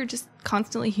know how you're just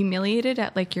constantly humiliated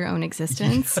at like your own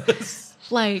existence?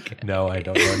 Like, no, I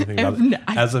don't know anything about it.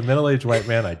 As a middle-aged white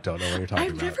man, I don't know what you're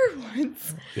talking about. I've never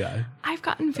once. Yeah. I've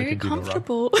gotten very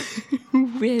comfortable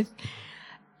with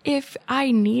if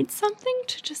I need something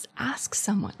to just ask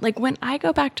someone. Like when I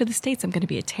go back to the States, I'm going to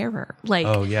be a terror. Like,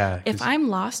 oh, yeah. If I'm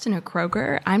lost in a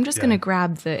Kroger, I'm just going to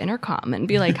grab the intercom and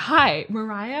be like, hi,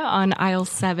 Mariah on aisle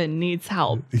 7 needs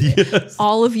help. Yes.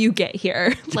 All of you get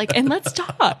here. Like, and let's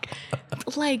talk.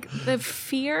 Like the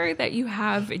fear that you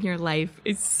have in your life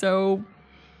is so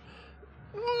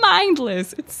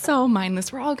mindless. It's so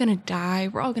mindless. We're all going to die.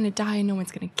 We're all going to die and no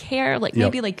one's going to care. Like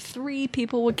maybe like 3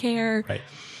 people would care. Right.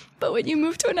 But when you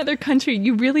move to another country,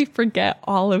 you really forget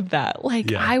all of that.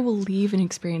 Like I will leave an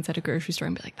experience at a grocery store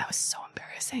and be like, that was so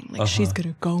embarrassing. Like she's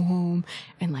going to go home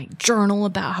and like journal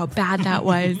about how bad that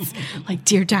was. Like,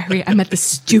 dear diary, I met the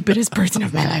stupidest person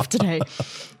of my life today.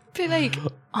 But like,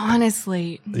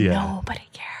 honestly, nobody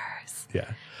cares.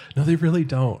 Yeah. No, they really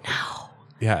don't. No.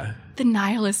 Yeah. The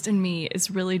nihilist in me is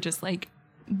really just like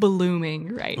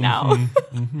blooming right now.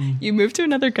 You move to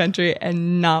another country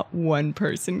and not one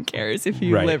person cares if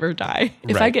you live or die.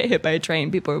 If I get hit by a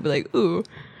train, people will be like, ooh,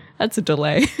 that's a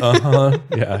delay.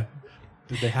 Yeah.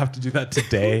 Did they have to do that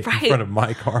today in front of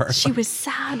my car? She was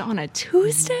sad on a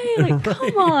Tuesday? Like,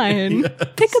 come on.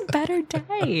 Pick a better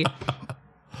day.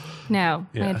 No,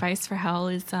 my advice for hell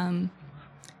is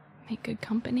make good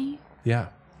company. Yeah.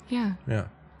 Yeah. Yeah.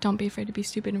 Don't be afraid to be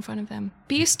stupid in front of them.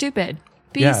 Be stupid.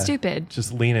 Be stupid.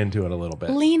 Just lean into it a little bit.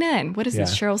 Lean in. What is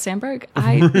this, Sheryl Sandberg?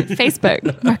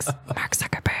 Facebook. Mark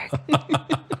Zuckerberg.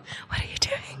 What are you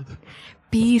doing?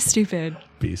 Be stupid.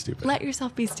 Be stupid. Let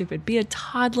yourself be stupid. Be a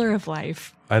toddler of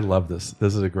life. I love this.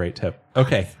 This is a great tip.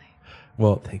 Okay. Honestly.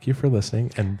 Well, thank you for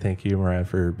listening. And thank you, Mariah,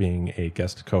 for being a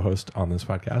guest co-host on this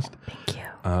podcast. Thank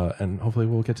you. And hopefully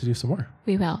we'll get to do some more.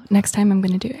 We will. Next time I'm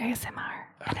going to do ASMR.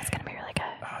 And it's going to be really good.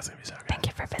 Oh, it's going to be so good. Thank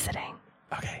you for visiting.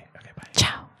 Okay.